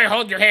matter. I'm already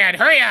holding your hand.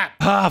 Hurry up.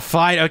 Ah,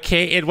 fine.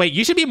 Okay. And wait,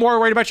 you should be more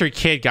worried about your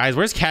kid, guys.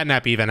 Where's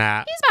Catnap even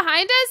at? He's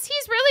behind us.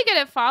 He's really good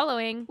at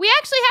following. We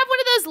actually have one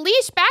of those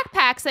leash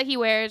backpacks that he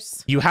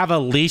wears. You have a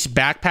leash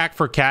backpack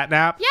for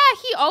Catnap?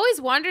 Yeah, he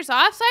always wanders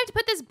off, so I have to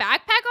put this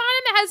backpack on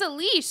him that has a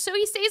leash, so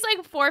he stays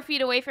like 4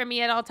 feet away from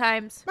me at all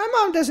times. My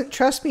mom doesn't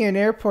trust me in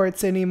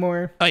airports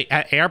anymore. Wait,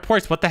 at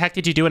airports? What the heck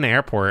did you do in an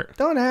airport?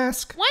 Don't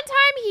ask. One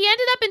time he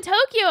ended up in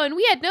Tokyo and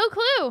we had no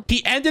clue.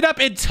 He ended up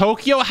in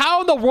Tokyo?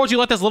 How in the world did you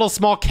let this little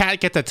small cat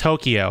get to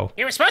Tokyo?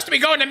 You were supposed to be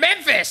going to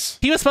Memphis.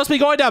 He was supposed to be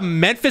going to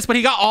Memphis, but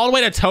he got all the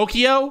way to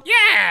Tokyo?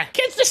 Yeah,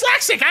 kid's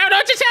dyslexic. I don't know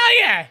what to tell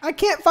you. I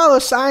can't follow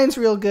signs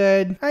real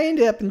good. I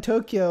ended up in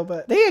Tokyo,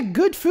 but they had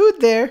good food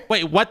there.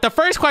 Wait, what? The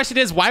first question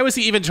is, why was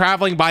he even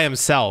traveling by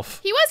himself?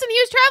 He wasn't. He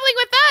was traveling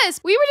with us.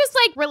 We were just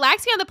like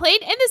relaxing on the plane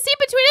and the seat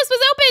between us was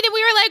open and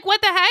we were like,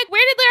 what the heck?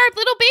 Where did our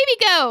little baby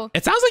go?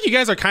 It sounds like you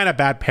guys are kind of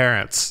bad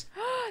parents.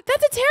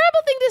 That's a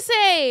terrible thing to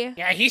say.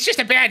 Yeah, he's just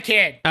a bad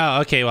kid.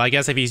 Oh, okay. Well, I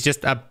guess if he's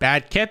just a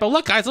bad kid. But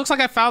look, guys, looks like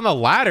I found the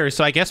ladder,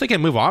 so I guess we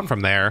can move on from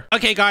there.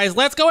 Okay, guys,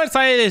 let's go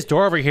inside of this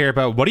door over here.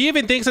 But what do you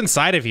even think's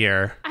inside of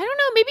here? I don't know.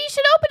 Maybe you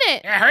should open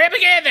it. Yeah, hurry up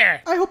and get in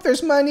there. I hope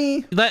there's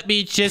money. Let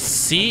me just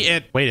see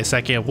it. Wait a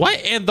second. What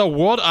in the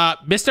world?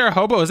 Mr.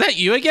 Hobo, is that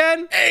you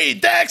again? Hey,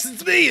 Dax,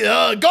 it's me,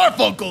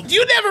 Garfunkel. Do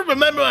you never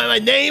remember my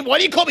name? Why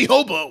do you call me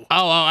Hobo?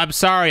 Oh, I'm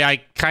sorry. I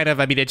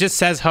mean, it just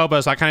says Hobo,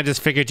 so I kind of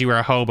just figured you were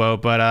a hobo.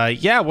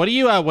 But yeah, what are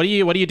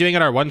you doing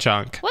at our one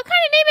chunk? What kind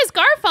of name is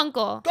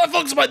Garfunkel?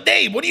 Garfunkel's my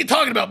name. What are you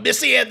talking about,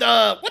 Missy? And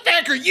what the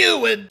heck are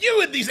you? And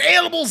you and these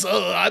animals?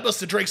 I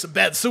must have drank some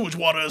bad sewage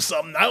water or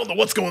something. I don't know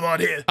what's going on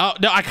here. Oh,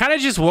 no, I kind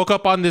of just woke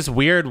up on this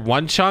weird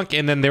one chunk,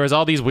 and then there was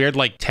all these weird,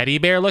 like, teddy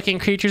bear-looking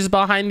creatures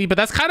behind me, but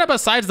that's kind of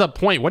besides the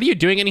point. What are you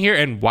doing in here,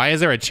 and why is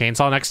there a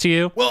chainsaw next to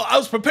you? Well, I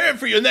was preparing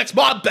for your next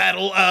mob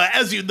battle.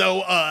 As you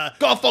know,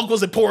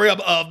 Garfunkel's Emporium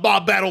of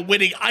mob battle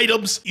winning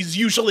items is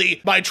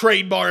usually my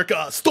trademark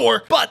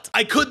store, but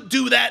I couldn't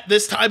do that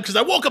this time because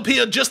I woke up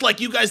here just like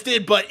you guys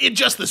did, but in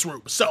just this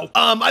room. So,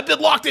 I've been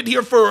locked in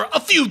here for a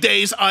few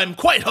days. I'm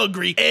quite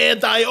hungry,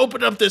 and I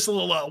opened up this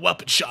little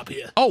weapon shop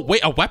here. Oh,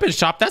 wait, a weapon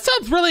shop? That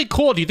sounds really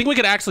cool. Do you think we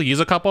could actually use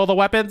a couple of the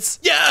weapons?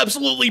 Yeah,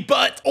 absolutely,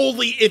 but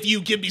only if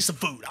you give me some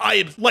food. I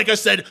am, like I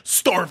said,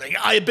 starving.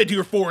 I have been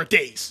here for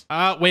days.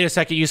 Wait a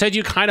second. You said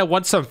you kind of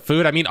want some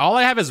food. I mean, all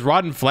I have is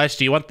rotten flesh.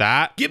 Do you want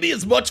that? Give me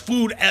as much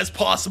food as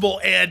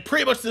possible, and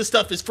pretty much this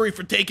stuff is free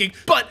for taking,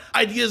 but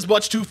I need as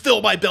much to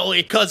fill my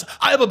belly because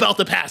I am about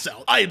to pass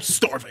out. I am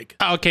starving.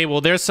 Okay,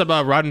 well, there's some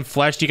rotten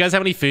flesh. Do you guys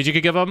have any food you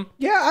could give them?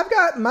 Yeah, I've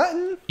got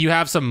mutton. You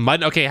have some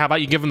mutton? Okay, how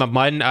about you give them the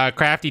mutton?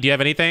 Crafty, do you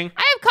have anything?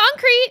 I have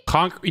concrete.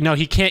 Concrete? No,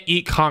 he can't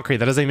eat concrete.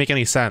 That doesn't even make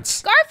any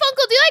sense.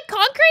 Garfunkel, do you like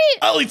concrete?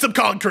 I'll eat some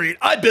concrete.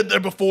 I've been there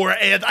before,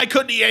 and I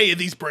couldn't eat any of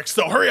these bricks,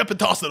 so hurry up and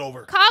toss it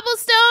over.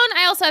 Cobblestone.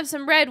 I also have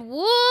some red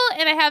wool,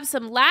 and I have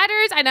some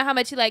ladders. I know how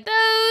much you like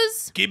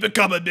those. Keep it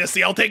coming,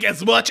 Missy. I'll take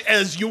as much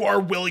as you are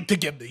willing to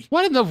give me.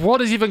 What in the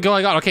world is even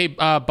going on? Okay,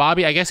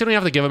 Bobby, I guess you don't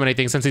have to give him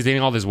anything since he's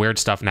eating all this weird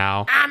stuff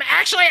now.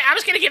 Actually, I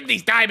was gonna give him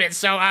these diamonds,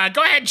 so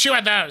go ahead and chew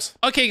on those.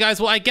 Okay,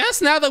 guys, well, I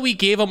guess now that we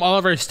gave him all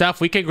of our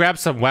stuff, we can grab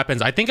some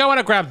weapons. I think I want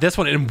to grab this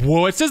one, and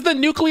whoa, it says the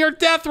nuclear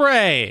death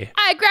ray.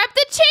 I grabbed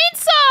the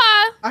chainsaw.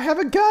 I have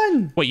a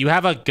gun. Wait, you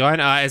have a gun?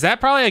 Is that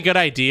probably a good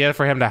idea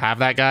for him to have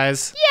that,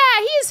 guys?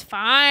 Yeah, he's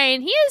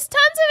fine. He has tons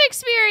of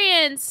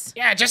experience.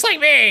 Yeah, just like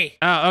me.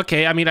 Oh,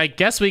 okay. I mean, I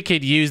guess we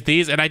could use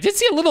these. And I did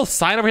see a little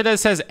sign over here that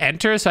says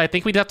enter, so I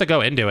think we'd have to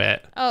go into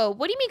it. Oh,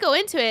 what do you mean go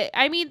into it?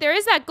 I mean, there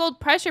is that gold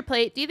pressure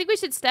plate. Do you think we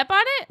should step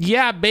on it?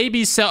 Yeah,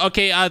 maybe so.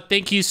 Okay,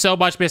 thank you so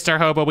much, Mr.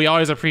 Hobo. We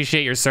always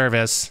appreciate your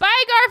service. Bye,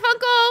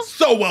 Garfunkel.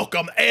 So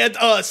welcome, and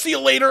see you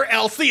later.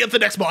 I'll see you at the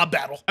next mob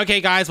battle.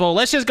 Okay, guys, well,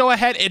 let's just go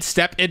ahead and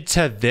step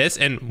into this.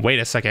 And wait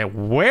a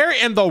second, where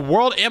in the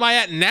world am I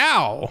at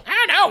now?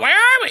 I don't know. Where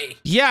are we?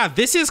 Yeah,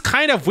 this is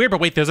kind of weird, but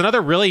wait, there's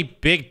another really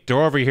big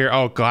door over here.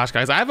 Oh gosh,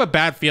 guys, I have a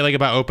bad feeling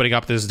about opening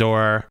up this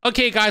door.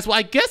 Okay, guys, well,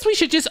 I guess we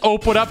should just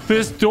open up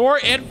this door.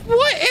 And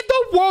what in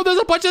the world? There's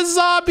a bunch of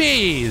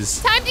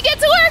zombies. Time to get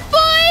to work,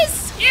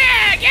 boys.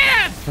 Yeah,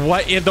 get him.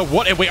 What in the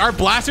what? Wait, our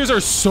blasters are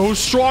so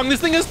strong.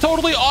 This thing is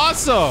totally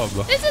awesome.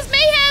 This is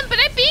mayhem, but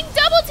I'm being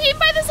double teamed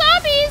by the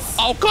zombies.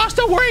 Oh gosh,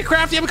 don't worry,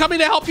 Crafty. I'm coming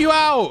to help you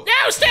out.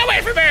 No, stay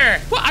away from her.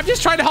 Well, I'm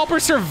just trying to help her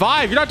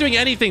survive. You're not doing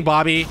anything,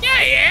 Bobby. Yeah,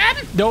 I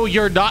am. No,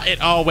 you're not.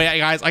 Oh, wait,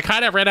 guys. I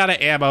kind of ran out of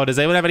ammo. Does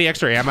anyone have any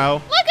extra ammo?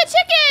 Look, a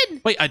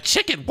chicken. Wait, a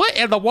chicken? What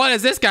in the what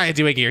is this guy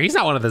doing here? He's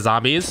not one of the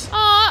zombies.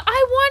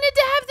 I wanted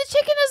to have the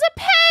chicken as a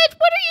pet.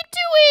 What are you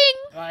doing?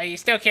 Well, you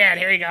still can.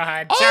 Here you go,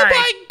 hon. Oh Sorry.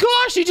 my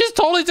gosh, you just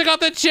totally took out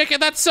the chicken.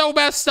 That's so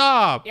messed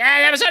up.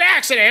 Yeah, that was an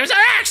accident. It was an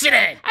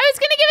accident. I was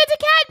gonna give it to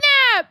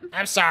Catnap.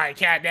 I'm sorry,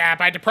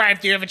 Catnap. I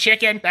deprived you of a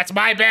chicken. That's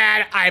my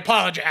bad. I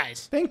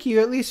apologize. Thank you,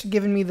 at least for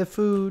giving me the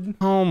food.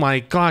 Oh my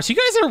gosh, you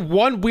guys are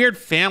one weird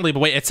family. But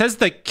wait, it says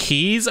the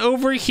keys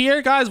over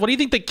here, guys. What do you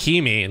think the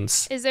key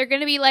means? Is there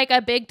gonna be like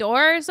a big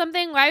door or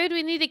something? Why would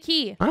we need a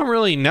key? I don't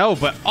really know,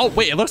 but oh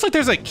wait, it looks like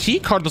there's a key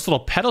card on this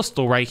little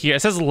pedestal right here.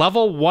 It says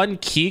level 1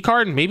 key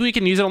card. Maybe we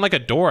can use it on like a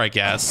door, I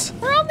guess.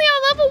 We're only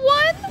on level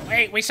 1?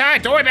 Wait, we saw a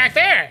door back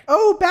there.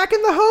 Oh, back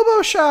in the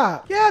hobo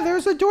shop. Yeah,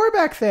 there's a door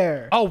back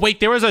there. Oh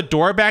wait, there was a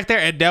door back there.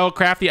 And no,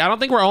 Crafty, I don't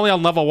think we're only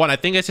on level 1. I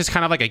think it's just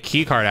kind of like a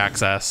key card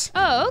access.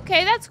 Oh,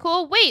 okay, that's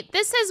cool. Wait,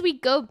 this says we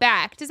go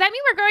back. Does that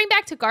mean we're going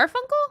back to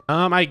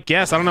Garfunkel? I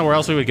guess. I don't know where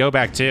else we would go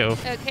back to.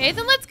 Okay,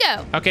 then let's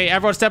go. Okay,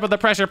 everyone step on the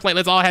pressure plate.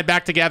 Let's all head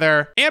back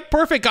together. And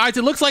perfect, guys.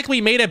 It looks like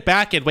we made it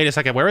back in. Wait a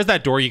second. Where is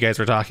that door you guys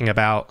were talking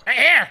about? Right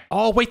here.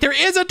 Oh, wait, there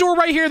is a door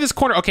right here in this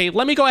corner. Okay,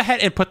 let me go ahead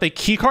and put the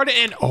key card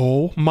in.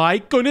 Oh my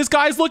goodness,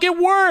 guys, look, it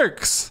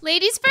works.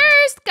 Ladies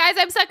first. Guys,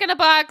 I'm stuck in a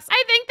box.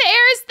 I think the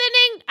air is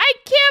thinning. I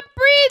can't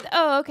breathe.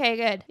 Oh, okay,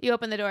 good. You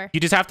open the door. You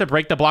just have to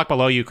break the block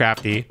below you,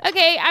 Crafty.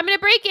 Okay, I'm gonna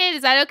break it.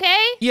 Is that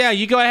okay? Yeah,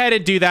 you go ahead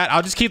and do that.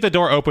 I'll just keep the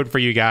door open for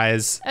you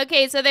guys.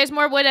 Okay, so there's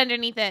more wood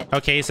underneath it.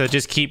 Okay, so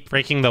just keep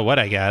breaking the wood,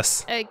 I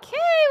guess. Okay,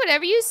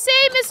 whatever you say,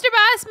 Mr.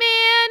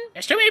 Bossman.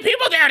 There's too many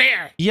people down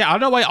here. Yeah, I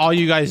don't know why all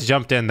you guys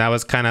jumped in. That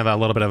was kind of a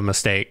little bit of a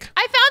mistake.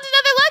 I found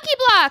another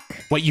lucky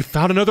block. Wait, you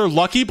found another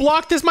lucky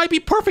block? This might be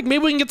perfect.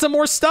 Maybe we can get some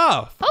more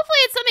stuff. Hopefully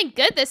it's something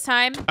good this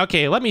time.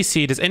 Okay, let me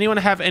see. Does anyone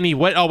have any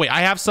wood? Oh, wait,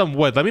 I have some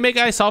wood. Let me make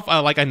myself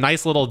like a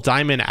nice little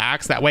diamond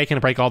axe. That way I can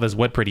break all this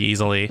wood pretty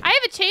easily. I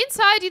have a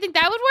chainsaw. Do you think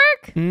that would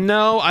work?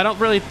 No, I don't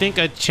really think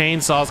a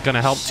chainsaw is going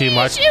to help too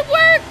much. It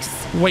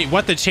works. Wait,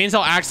 what? The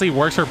chainsaw actually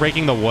works for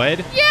breaking the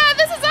wood? Yeah,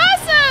 this is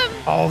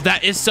awesome. Oh,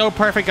 that is so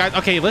perfect, guys.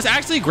 Okay, let's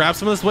actually grab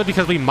some of this wood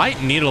because we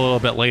might need it a little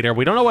bit later.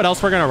 We don't know what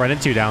else we're going to run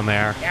into down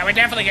there. Yeah, we're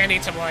definitely gonna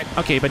need some wood.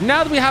 Okay, but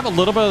now that we have a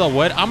little bit of the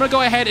wood, I'm going to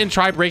go ahead and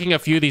try breaking a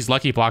few of these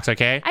lucky blocks,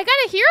 okay? I got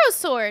a hero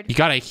sword. You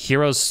got a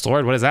hero's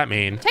sword? What does that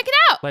mean? Check it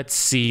out. Let's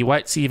see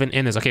what's even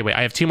in this. Okay, wait,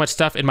 I have too much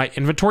stuff in my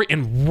inventory.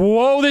 And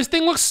whoa, this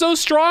thing looks so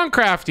strong,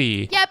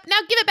 Crafty. Yep, now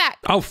give it back.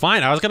 Oh,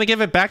 fine. I was going to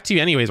give it back to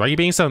you anyways. Why are you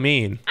being so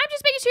mean? I'm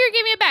just making sure you're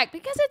giving it back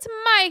because it's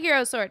my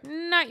hero sword,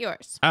 not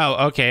yours.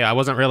 Oh, okay. I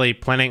wasn't really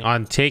planning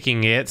on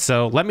taking it.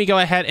 So let me go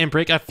ahead and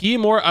break a few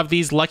more of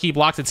these lucky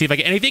blocks and see if I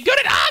get anything good.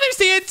 Ah, there's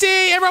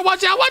TNT. Everyone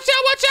watch out, watch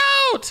out, watch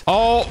out.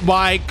 Oh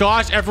my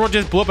gosh. Everyone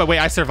just blew up. But wait,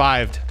 I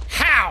survived.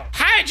 How?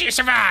 How did you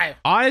survive?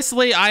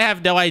 Honestly, I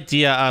have no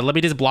idea. Let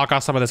me just block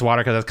off some of this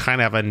water because it's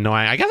kind of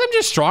annoying. I guess I'm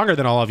just stronger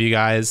than all of you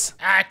guys.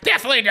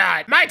 Definitely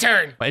not. My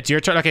turn. But it's your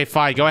turn. Okay,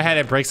 fine. Go ahead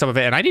and break some of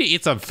it. And I need to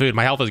eat some food.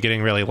 My health is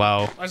getting really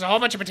low. There's a whole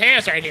bunch of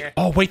potatoes right here.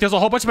 Oh, wait, there's a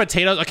whole bunch of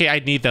potatoes. Okay, I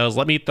need those.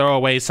 Let me throw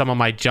away some of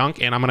my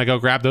junk, and I'm going to go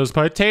grab those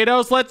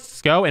potatoes.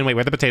 Let's go. And wait,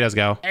 where'd the potatoes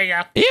go? There you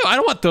go. Ew, I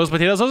don't want those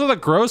potatoes. Those are the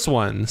gross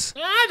ones.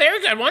 They're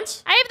good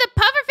ones. I have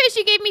the pufferfish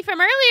you gave me from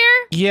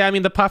earlier. Yeah, I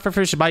mean, the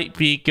pufferfish might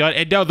be good.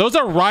 And no, those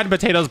are rotten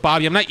potatoes,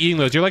 Bobby. I'm not eating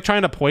those. You're like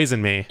trying to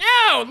poison me.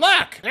 No,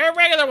 look. They're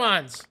regular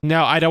ones.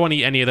 No, I don't want to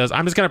eat any of those.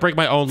 I'm just going to break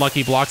my own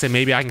lucky blocks, and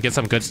maybe I can get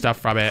some good stuff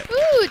from it.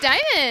 Ooh,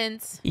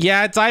 diamonds.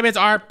 Yeah, diamonds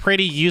are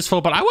pretty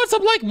useful, but I want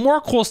some like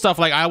more cool stuff.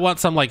 Like I want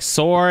some like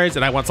swords,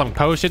 and I want some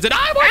potions, and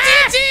I want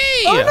TNT!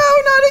 Oh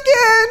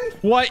no, not again!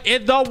 What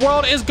in the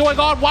world is going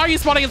on? Why are you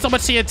spawning in so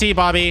much TNT,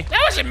 Bobby?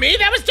 That wasn't me.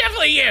 That was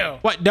definitely you.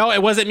 What? No,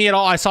 it wasn't me at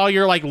all. I saw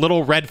your like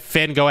little red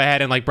fin go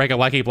ahead and like break a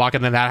lucky block,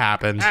 and then that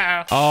happened.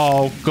 Uh-oh.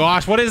 Oh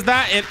gosh, what is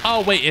that?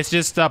 Oh wait, it's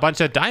just a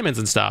bunch of diamonds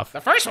and stuff.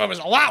 The first one was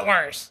a lot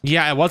worse.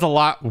 Yeah, it was a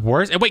lot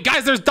worse. And wait,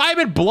 guys, there's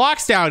diamond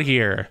blocks down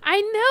here. I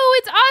know,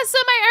 it's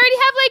awesome. I already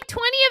have like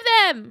 20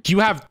 of them. You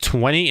have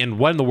 20, and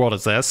what in the world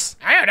is this?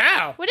 I don't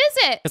know. What is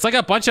it? It's like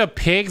a bunch of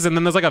pigs, and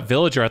then there's like a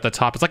villager at the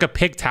top. It's like a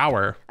pig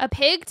tower. A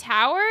pig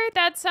tower?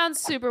 That sounds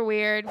super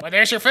weird. Well,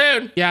 there's your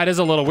food. Yeah, it is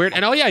a little weird.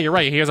 And oh yeah, you're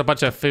right. Here's a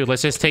bunch of food.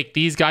 Let's just take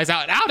these guys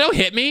out. Ow, don't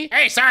hit me.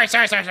 Hey, sorry.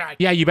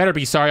 Yeah, you better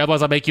be sorry.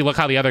 Otherwise, I'll make you look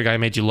how the other guy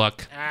made you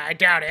look. I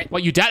doubt it.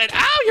 What, you doubt it?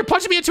 Ow, you're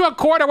punching me into a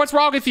corner. What's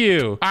wrong with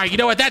you? All right, you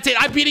know what? That's it.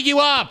 I'm beating you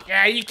up.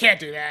 Yeah, you can't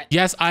do that.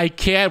 Yes, I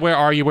can. Where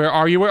are you? Where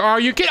are you? Where are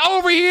you? Get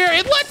over here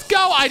and let's go.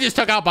 I just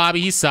took out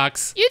Bobby. He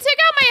sucks. You took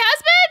out my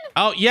husband?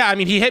 Oh, yeah. I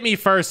mean, he hit me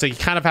first, so he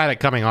kind of had it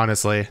coming,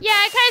 honestly.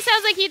 Yeah, it kind of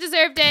sounds like he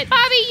deserved it.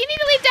 Bobby, you need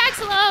to leave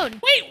Daxx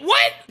alone. Wait,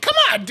 what? Come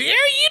on, dear.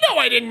 You know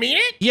I didn't mean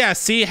it. Yeah,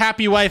 see?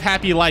 Happy wife,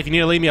 happy life. You need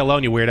to leave me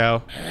alone, you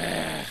weirdo.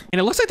 And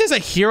it looks like there's a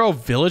hero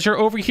villager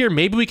over here.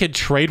 Maybe we could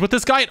trade with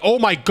this guy. Oh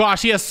my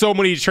gosh, he has so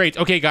many traits.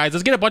 Okay, guys,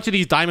 let's get a bunch of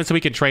these diamonds so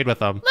we can trade with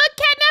them. Look,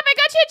 Catnap, I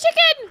got you a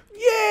chicken.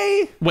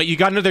 Yay! Wait, you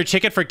got another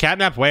chicken for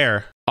Catnap?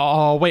 Where?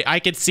 Oh, wait, I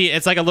can see it.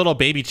 It's like a little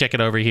baby chicken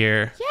over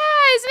here.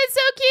 Yeah, isn't it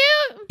so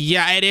cute?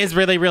 Yeah, it is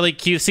really, really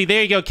cute. See,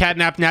 there you go,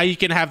 Catnap. Now you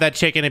can have that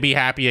chicken and be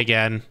happy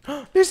again.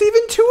 There's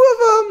even 2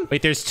 of them.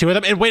 Wait, there's 2 of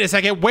them? And wait a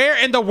second. Where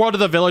in the world did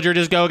the villager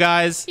just go,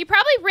 guys? He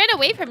probably ran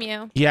away from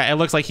you. Yeah, it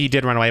looks like he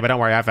did run away, but don't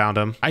worry, I found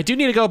him. I do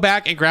need to go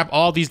back and grab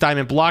all these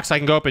diamond blocks so I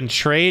can go up and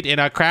trade.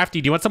 And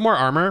Crafty, do you want some more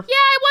armor? Yeah,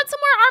 I want some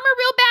more armor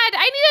real bad.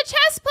 I need a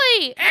chest chest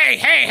plate.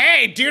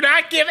 Hey, do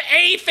not give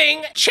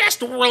anything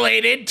chest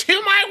related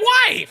to my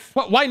wife.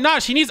 What? Why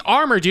not? She needs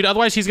armor, dude.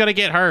 Otherwise, she's gonna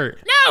get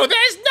hurt. No,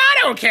 that is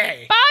not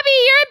okay. Bobby,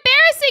 you're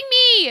embarrassing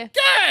me.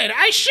 Good,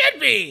 I should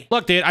be.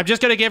 Look, dude, I'm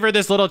just gonna give her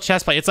this little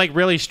chest plate. It's like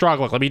really strong.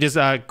 Look, let me just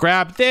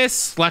grab this,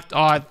 select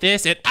on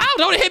this, and ow,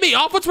 don't hit me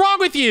off. What's wrong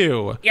with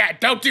you? Yeah,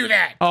 don't do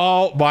that.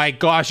 Oh my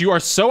gosh, you are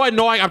so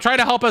annoying. I'm trying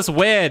to help us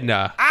win.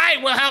 I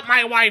will help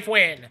my wife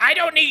win. I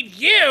don't need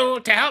you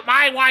to help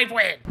my wife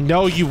win.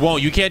 No, you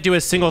won't. You can't do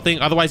a single thing.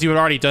 Otherwise, you would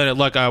have already done it.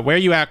 Look, where are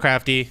you at,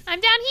 Crafty? I'm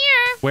down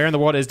here. Where in the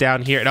world is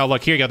down here? No,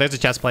 look, here you go. There's a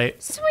chest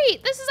plate.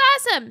 Sweet, this is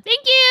awesome.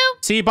 Thank you.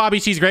 See, Bobby,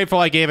 she's grateful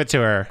I gave it to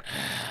her.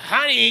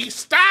 Honey,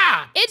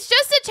 stop. It's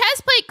just a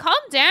chest plate. Calm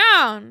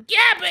down. Yeah,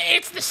 but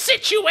it's the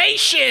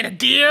situation,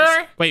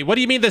 dear. Wait, what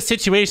do you mean the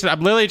situation?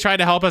 I'm literally trying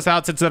to help us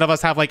out since none of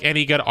us have like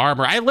any good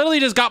armor. I literally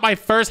just got my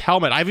first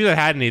helmet. I haven't even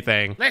had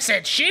anything.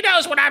 Listen, she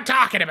knows what I'm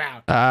talking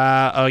about.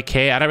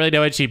 Okay. I don't really know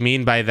what you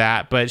mean by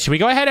that, but should we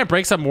go ahead and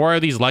break some more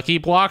of these lucky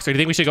blocks, or do you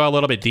think we should go a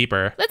little bit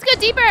deeper? Let's go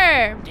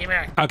deeper.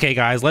 Dear. Okay,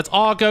 guys, let's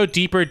all go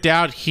deeper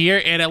down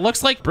here, and it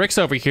looks like bricks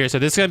over here, so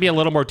this is gonna be a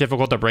little more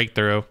difficult to break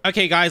through.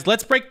 Okay, guys,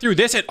 let's break through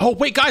this, and oh,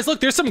 wait, guys, look,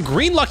 there's some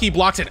green lucky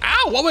blocks, and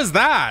ow, what was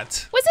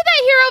that? Was it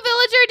that hero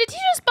villager? Did he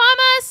just bomb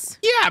us?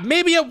 Yeah,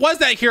 maybe it was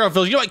that hero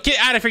villager. You know what? Get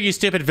out of here, you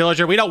stupid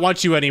villager. We don't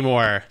want you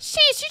anymore.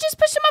 Sheesh, you just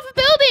pushed him off a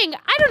building.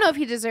 I don't know if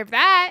he deserved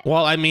that.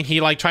 Well, I mean,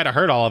 he like tried to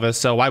hurt all of us,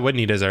 so why wouldn't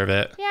he deserve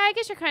it? Yeah, I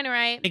guess you're kind of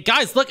right. Hey,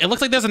 guys, look, it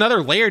looks like there's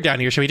another layer down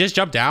here. Should we just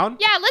jump down?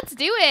 Yeah, let's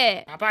do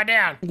it. Hop on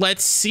down.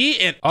 Let's see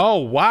it. Oh,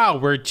 wow,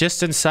 we're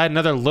just inside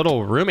another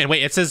little room. And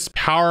wait, it says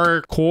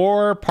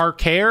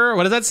parquet.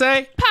 What does that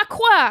say?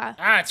 Paqua.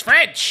 Ah, it's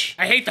French.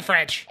 I hate the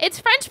French. It's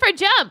French for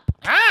jump.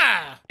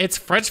 Ah. It's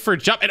French for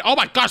jump. And oh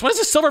my gosh, what is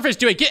this silverfish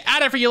doing? Get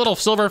out of here, you little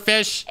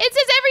silverfish. It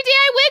says every day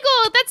I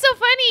wiggle. That's so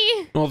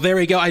funny. Well, there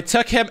we go. I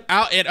took him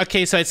out. And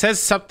okay, so it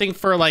says something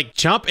for like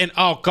jump. And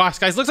oh gosh,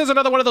 guys, looks like there's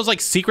another one of those like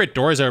secret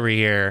doors over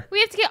here. We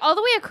have to get all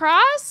the way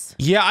across?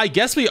 Yeah, I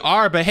guess we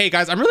are. But hey,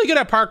 guys, I'm really good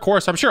at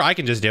parkour, so I'm sure I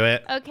can just do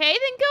it. Okay,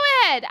 then go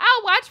ahead.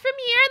 I'll watch from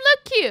here and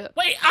look cute.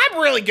 Wait, I'm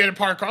really good at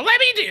parkour.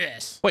 Let me do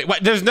this. Wait,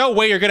 what? There's no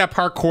way you're good at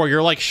parkour.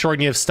 You're like short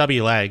and you have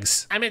stubby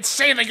legs. I'm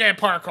insanely good at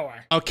parkour.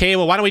 Okay,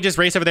 well, why don't we just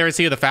race over there and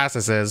see who the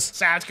fastest is?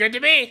 Sounds good to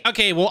me.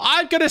 Okay, well,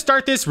 I'm gonna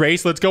start this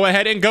race. Let's go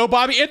ahead and go,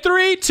 Bobby. In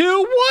 3, 2,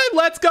 1,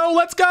 let's go,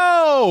 let's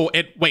go.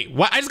 Wait,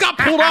 what? I just got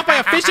pulled off by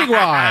a fishing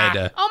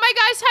rod. Oh my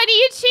gosh, honey,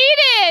 you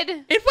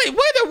cheated. Wait,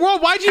 what in the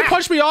world? Why'd you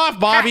push me off,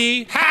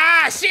 Bobby?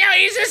 Ha! See how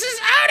easy this is?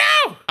 Oh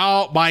no!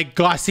 Oh my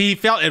gosh, he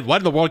fell. And what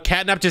in the world?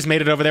 Catnap just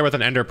made it over there with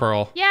an ender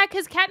pearl. Yeah,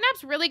 because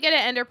Catnap's really good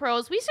at ender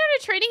pearls. We started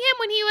training him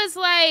when he was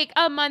like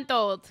a month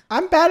old.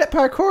 I'm bad at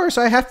parkour,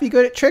 so I have to be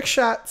good at trick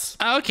shots.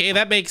 Okay,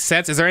 that makes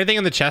sense. Is there anything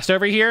in the chest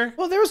over here?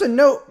 Well, there was a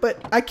note, but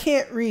I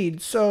can't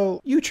read,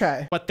 so you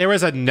try. What? There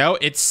was a note.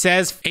 It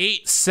says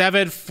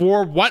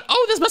 8741.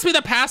 Oh, this must be the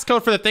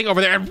passcode for the thing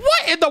over there. And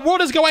what in the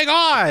world is going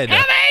on?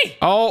 Help me!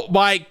 Oh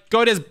my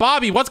goodness,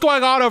 Bobby, what's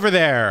going on over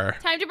there?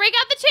 Time to break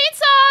out the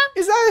chainsaw.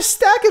 Is that a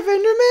stack of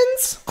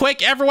Endermans?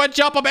 Quick, everyone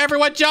jump him,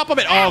 everyone jump him.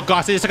 And oh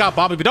gosh, they just took out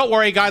Bobby. But don't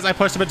worry, guys, I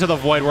pushed him into the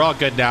void. We're all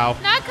good now.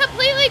 Not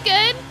completely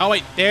good. Oh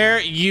wait,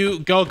 there you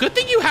go. Good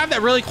thing you have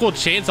that really cool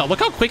chainsaw. Look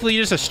how quickly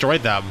you just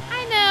destroyed them.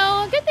 I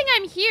know. Good thing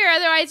I'm here.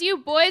 Otherwise, you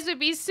boys would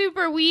be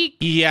super weak.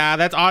 Yeah,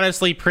 that's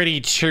honestly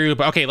pretty true.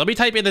 But okay, let me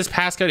type in this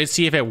passcode and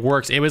see if it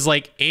works. It was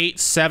like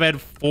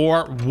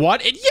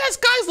 8741. And yes,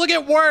 guys, look,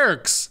 it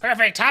works.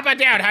 Perfect. Hop on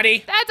down,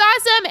 honey. That's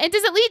awesome. And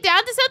does it lead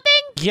down to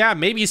something? Yeah,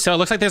 maybe so. It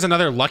looks like there's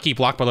another lucky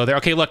block below there.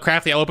 Okay, look,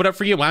 Crafty, I'll open it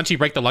for you. Why don't you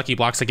break the lucky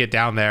blocks to get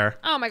down there?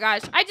 Oh my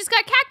gosh. I just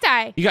got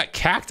cacti. You got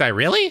cacti,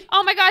 really?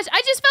 Oh my gosh. I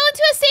just fell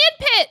into a sand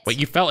pit. Wait,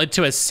 you fell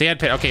into a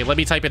sand pit. Okay, let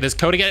me type in this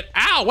code again.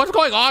 Ow, what's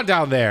going on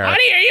down there?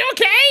 Honey, are you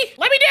okay?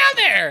 Let me down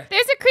there.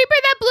 There's a creeper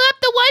that blew up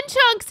the one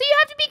chunk, so you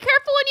have to be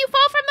careful when you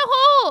fall from the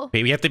hole.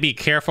 Wait, we have to be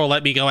careful.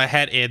 Let me go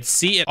ahead and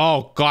see it.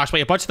 Oh gosh,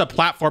 wait, a bunch of the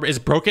platform is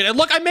broken. And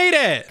look, I made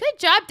it. Good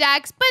job,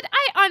 Daxx, but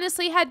I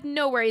honestly had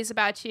no worries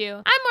about you.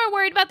 I'm more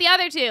worried about the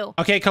other two.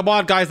 Okay, come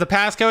on, guys. The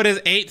passcode is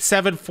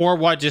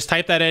 8741. Just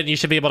type that in. You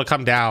should be able to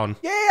come down.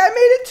 Yay, I made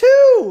it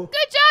too!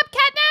 Good job,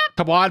 Catnap.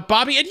 Come on,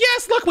 Bobby. And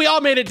yes, look, we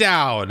all made it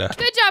down. Good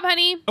job,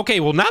 honey. Okay,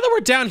 well, now that we're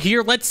down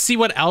here, let's see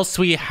what else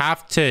we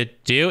have to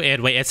do.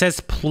 And wait, it says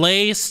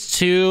place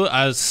to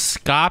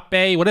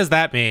escape. What does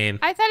that mean?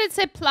 I thought it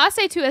said place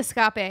to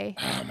escape.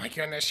 Oh my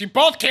goodness, you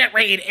both can't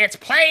read. It's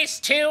place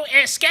to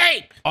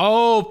escape.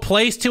 Oh,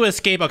 place to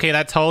escape. Okay,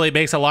 that totally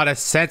makes a lot of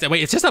sense. And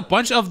wait, it's just a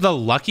bunch of the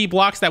lucky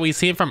blocks that we've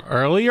seen from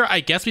earlier.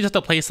 I guess we just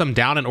have to place them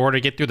down in order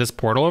to get through this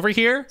portal over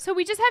here. So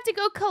we just have to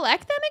go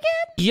collect them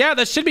again? Yeah,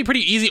 that should be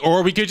pretty easy.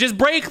 Or we could just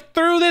break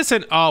through this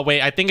and... Oh,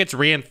 wait, I think it's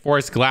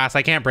reinforced glass.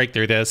 I can't break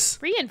through this.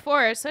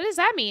 Reinforced? What does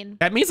that mean?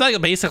 That means like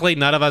basically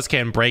none of us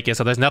can break it,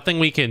 so there's nothing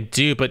we can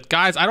do. But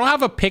guys, I don't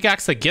have a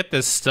pickaxe to get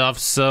this stuff,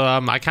 so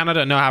I kind of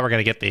don't know how we're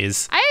gonna get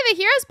these. I have a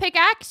hero's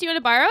pickaxe. Do you want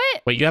to borrow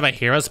it? Wait, you have a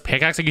hero's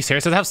pickaxe? Are you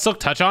serious? Does it have silk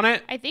touch on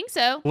it? I think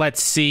so.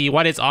 Let's see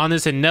what is on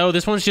this. And no,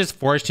 this one's just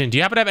fortune. Do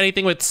you happen to have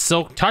anything with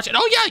silk silk touch. And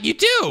oh yeah, you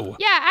do.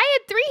 Yeah, I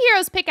had 3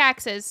 heroes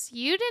pickaxes.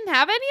 You didn't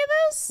have any of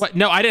those? What?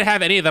 No, I didn't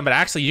have any of them, but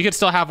actually you could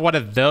still have one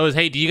of those.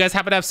 Hey, do you guys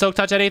happen to have silk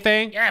touch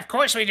anything? Yeah, of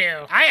course we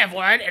do. I have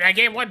one, and I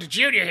gave one to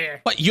Junior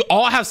here. What? You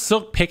all have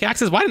silk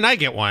pickaxes? Why didn't I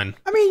get one?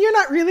 I mean, you're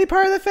not really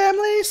part of the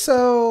family,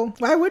 so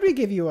why would we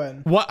give you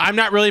one? What? I'm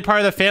not really part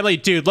of the family?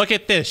 Dude, look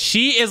at this.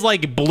 She is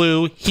like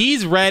blue,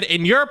 he's red,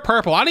 and you're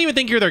purple. I don't even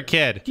think you're their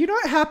kid. Do you know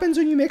what happens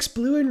when you mix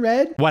blue and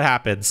red? What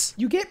happens?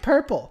 You get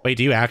purple. Wait,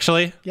 do you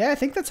actually? Yeah, I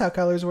think that's how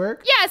colors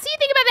work. Yeah, so you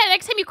think about that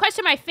next time you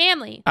question my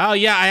family. Oh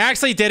yeah, I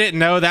actually didn't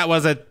know that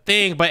was a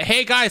thing. But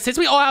hey guys, since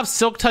we all have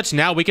silk touch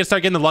now, we can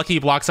start getting the lucky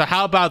blocks. So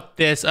how about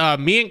this?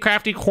 Me and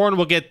Crafty Corn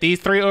will get these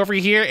 3 over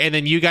here, and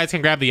then you guys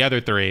can grab the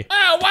other 3.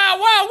 Oh,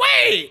 whoa,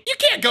 wait! You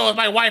can't go with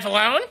my wife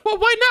alone. Well,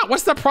 why not?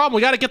 What's the problem?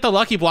 We got to get the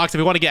lucky blocks if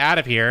we want to get out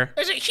of here.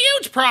 There's a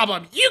huge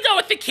problem. You go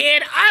with the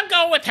kid, I'm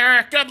going with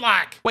her. Good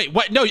luck. Wait,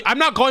 what? No, I'm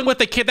not going with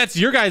the kid. That's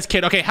your guys'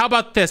 kid. Okay, how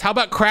about this? How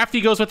about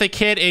Crafty goes with the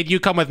kid and you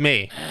come with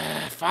me?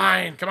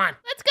 Fine, come on.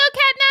 Let's go,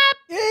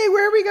 Catnap. Hey,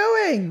 where are we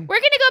going? We're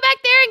gonna go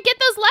back there and get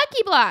those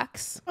lucky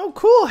blocks. Oh,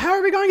 cool. How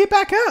are we going to get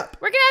back up?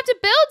 We're gonna have to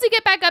build to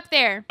get back up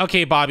there.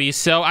 Okay, Bobby,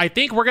 so I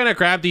think we're going to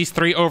grab these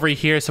 3 over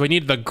here. So we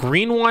need the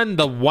green one,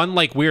 the one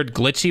like weird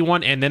glitchy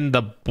one, and then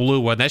the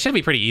blue one. That should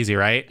be pretty easy,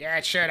 right? Yeah,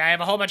 it should. I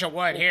have a whole bunch of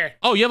wood here.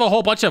 Oh, you have a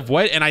whole bunch of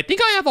wood, and I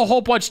think I have a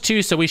whole bunch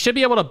too, so we should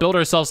be able to build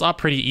ourselves up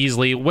pretty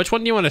easily. Which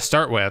one do you want to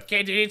start with?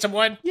 Okay, do you need some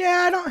wood?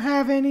 Yeah, I don't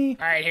have any.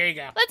 All right, here you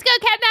go. Let's go,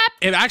 Catnap.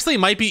 It actually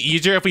might be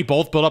easier if we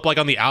both build up like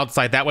on the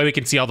outside. That way we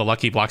can see all the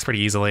lucky blocks pretty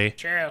easily.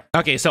 True.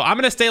 Okay, so I'm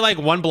going to stay like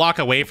 1 block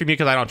away from you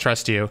because I don't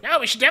trust you. No,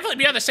 we should definitely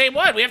be on the same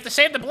one. We have to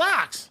save the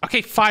blocks.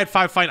 Okay, fine.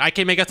 I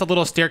can make us a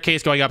little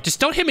staircase going up. Just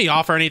don't hit me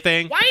off or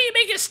anything. Why are you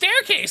making a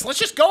staircase? Let's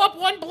just go up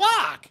 1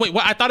 block. Wait,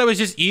 what? I thought it was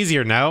just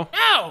easier, no?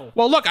 No.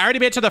 Well, look, I already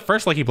made it to the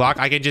first lucky block.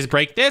 I can just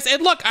break this.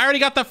 And look, I already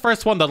got the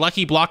first one, the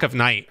lucky block of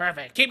night.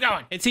 Perfect. Keep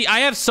going. And see, I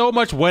have so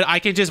much wood, I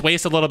can just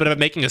waste a little bit of it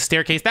making a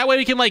staircase. That way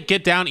we can like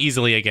get down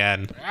easily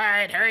again. All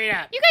right, hurry it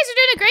up. You guys are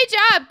doing a great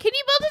job. Can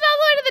you build it all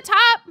the way to the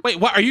top? Wait,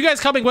 what? Are you guys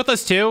coming with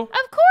us too?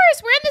 Of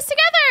course, we're in this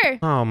together.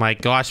 Oh my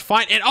gosh,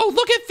 fine. And oh,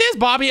 look at this,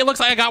 Bobby. It looks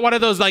like I got one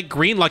of those like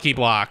green lucky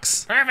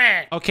blocks.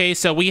 Perfect. Okay,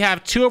 so we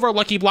have 2 of our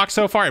lucky blocks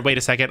so far. Wait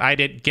a second, I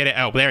didn't get it.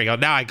 Oh, there we go.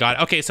 Now I got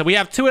it. Okay, so we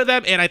have 2 of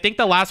them, and I think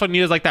the last one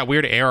needs like that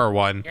weird error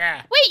one. Yeah.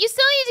 Wait, you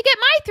still need to get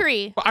my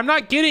 3. I'm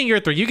not getting your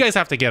 3. You guys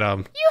have to get them.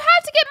 You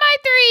have to get my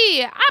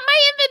 3. My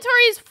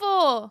inventory is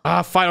full.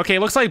 Fine. Okay,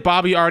 looks like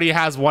Bobby already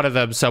has one of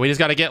them, so we just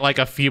got to get like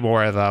a few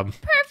more of them.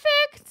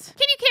 Perfect.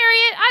 Can you carry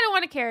it? I don't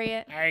want to carry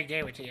it. I already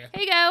gave it to you.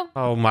 Here you go.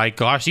 Oh my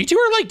gosh, you 2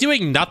 are like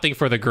doing nothing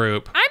for the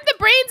group. I'm the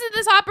brains of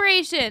this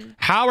operation.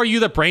 How are you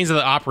the brains of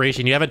the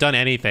operation? You haven't done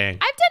anything. I've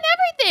done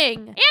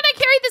everything. And I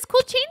carry this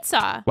cool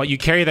chainsaw. What, you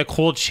carry the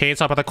cool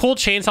chainsaw, but the cool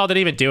chainsaw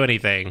didn't even do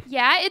anything.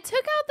 Yeah, it took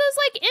out those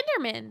like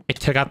Endermen. It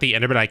took out the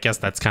Enderman. I guess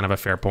that's kind of a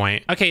fair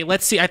point. Okay,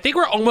 let's see. I think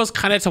we're almost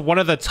kind of to one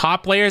of the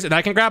top layers, and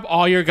I can grab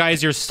all your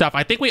stuff.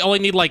 I think we only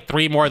need like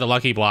 3 more of the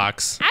lucky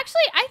blocks.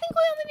 Actually, I think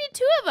we only need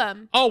 2 of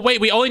them. Oh,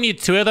 wait, we only need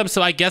 2 of them,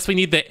 so I guess we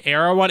need the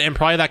arrow one and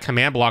probably that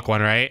command block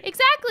one, right?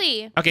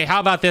 Exactly. Okay, how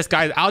about this,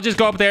 guys? I'll just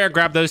go up there and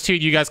grab those 2.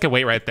 You guys can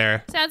wait right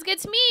there. Sounds good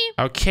to me.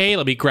 Okay,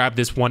 let me grab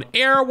this one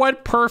arrow one.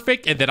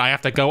 Perfect. And then I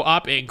have to go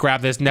up and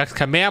grab this next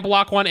command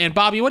block one. And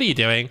Bobby, what are you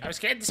doing? I was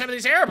getting some of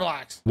these arrow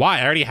blocks. Why?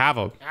 I already have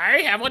them. I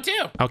already have one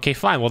too. Okay,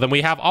 fine. Well, then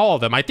we have all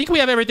of them. I think we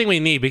have everything we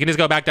need. We can just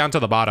go back down to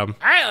the bottom.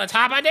 All right, let's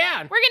hop on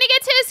down. We're gonna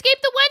get to escape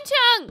the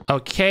one chunk.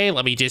 Okay,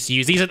 let me just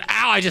use these. And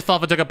ow, I just fell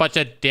off and took a bunch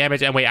of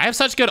damage. And wait, I have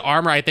such good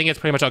armor. I think it's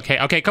pretty much okay.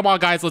 Okay, come on,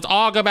 guys. Let's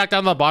all go back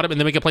down to the bottom and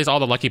then we can place all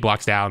the lucky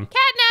blocks down.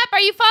 Catnap, are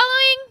you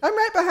following? I'm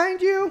right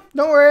behind you.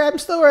 Don't worry, I'm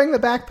still wearing the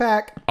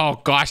backpack. Oh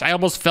gosh, I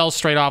almost fell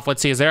straight off.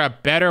 Let's see, is there a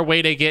better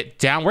way to get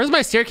down? Where's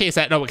my staircase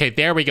at? No, okay,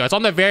 there we go. It's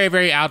on the very,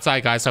 very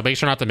outside, guys, so make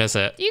sure not to miss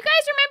it. Do you guys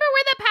remember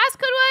where the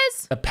passcode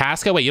was? The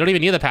passcode? Wait, you don't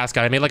even need the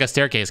passcode. I made like a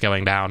staircase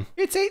going down.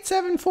 It's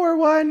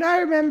 8741. I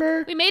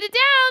remember. We made it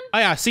down. Oh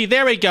yeah, see,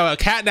 there we go.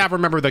 Catnap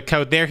remember the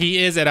code. There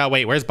he is. And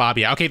wait, where's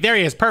Bobby? Okay, there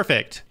he is.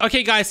 Perfect.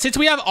 Okay, guys, since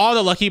we have all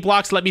the lucky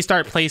blocks, let me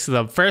start placing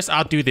them. First,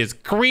 I'll do this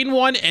green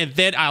one, and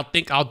then I'll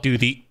do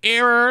the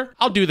error.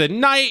 I'll do the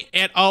night,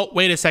 and oh,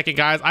 wait a second,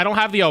 guys. I don't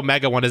have the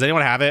omega one. Does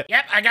anyone have it?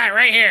 Yep, I got it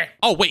right here.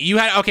 Oh, wait, you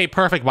had, okay,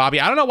 perfect, Bobby.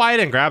 I don't know why I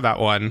didn't grab that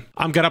one.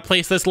 I'm gonna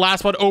place this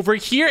last one over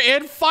here,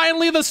 and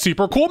finally the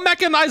super cool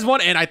mechanized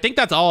one, and I think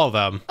that's all of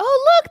them.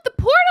 Oh, look, the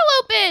portal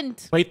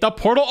opened. Wait, the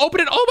portal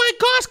opened it? Oh my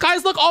gosh,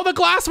 guys, look, all the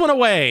glass went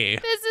away.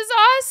 This is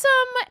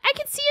awesome. I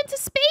can see into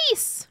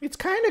space. It's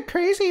kind of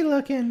crazy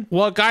looking.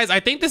 Well, guys, I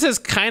think this is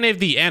kind of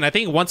the end. I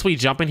think once we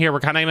jump in here, we're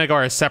kind of gonna go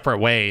our separate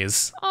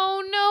ways.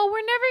 Oh no,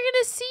 we're never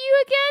gonna see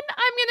you again.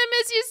 I'm gonna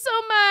miss you so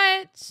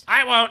much.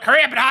 I won't.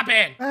 Hurry up and hop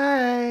in.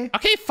 Bye.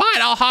 Okay,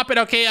 fine, I'll hop in.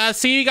 Okay,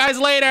 see you guys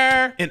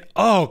later. And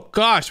oh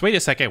gosh, wait a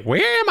second.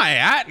 Where am I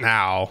at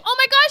now? Oh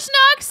my gosh,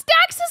 Nox,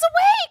 Daxx is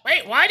awake.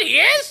 Wait, what? He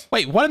is?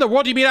 Wait, what in the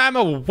world do you mean I'm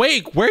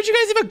awake? Where'd you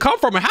guys even come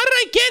from? How did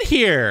I get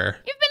here?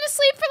 You've been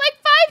asleep for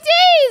like 5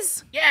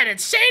 days. Yeah, an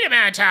insane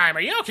amount of time.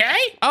 Are you okay?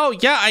 Oh,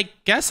 yeah, I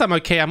guess I'm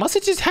okay. I must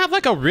have just had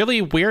like a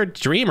really weird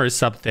dream or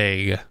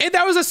something. And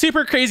that was a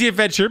super crazy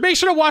adventure. Make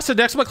sure to watch the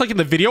next one by clicking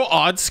the video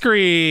on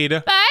screen.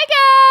 Bye, guys.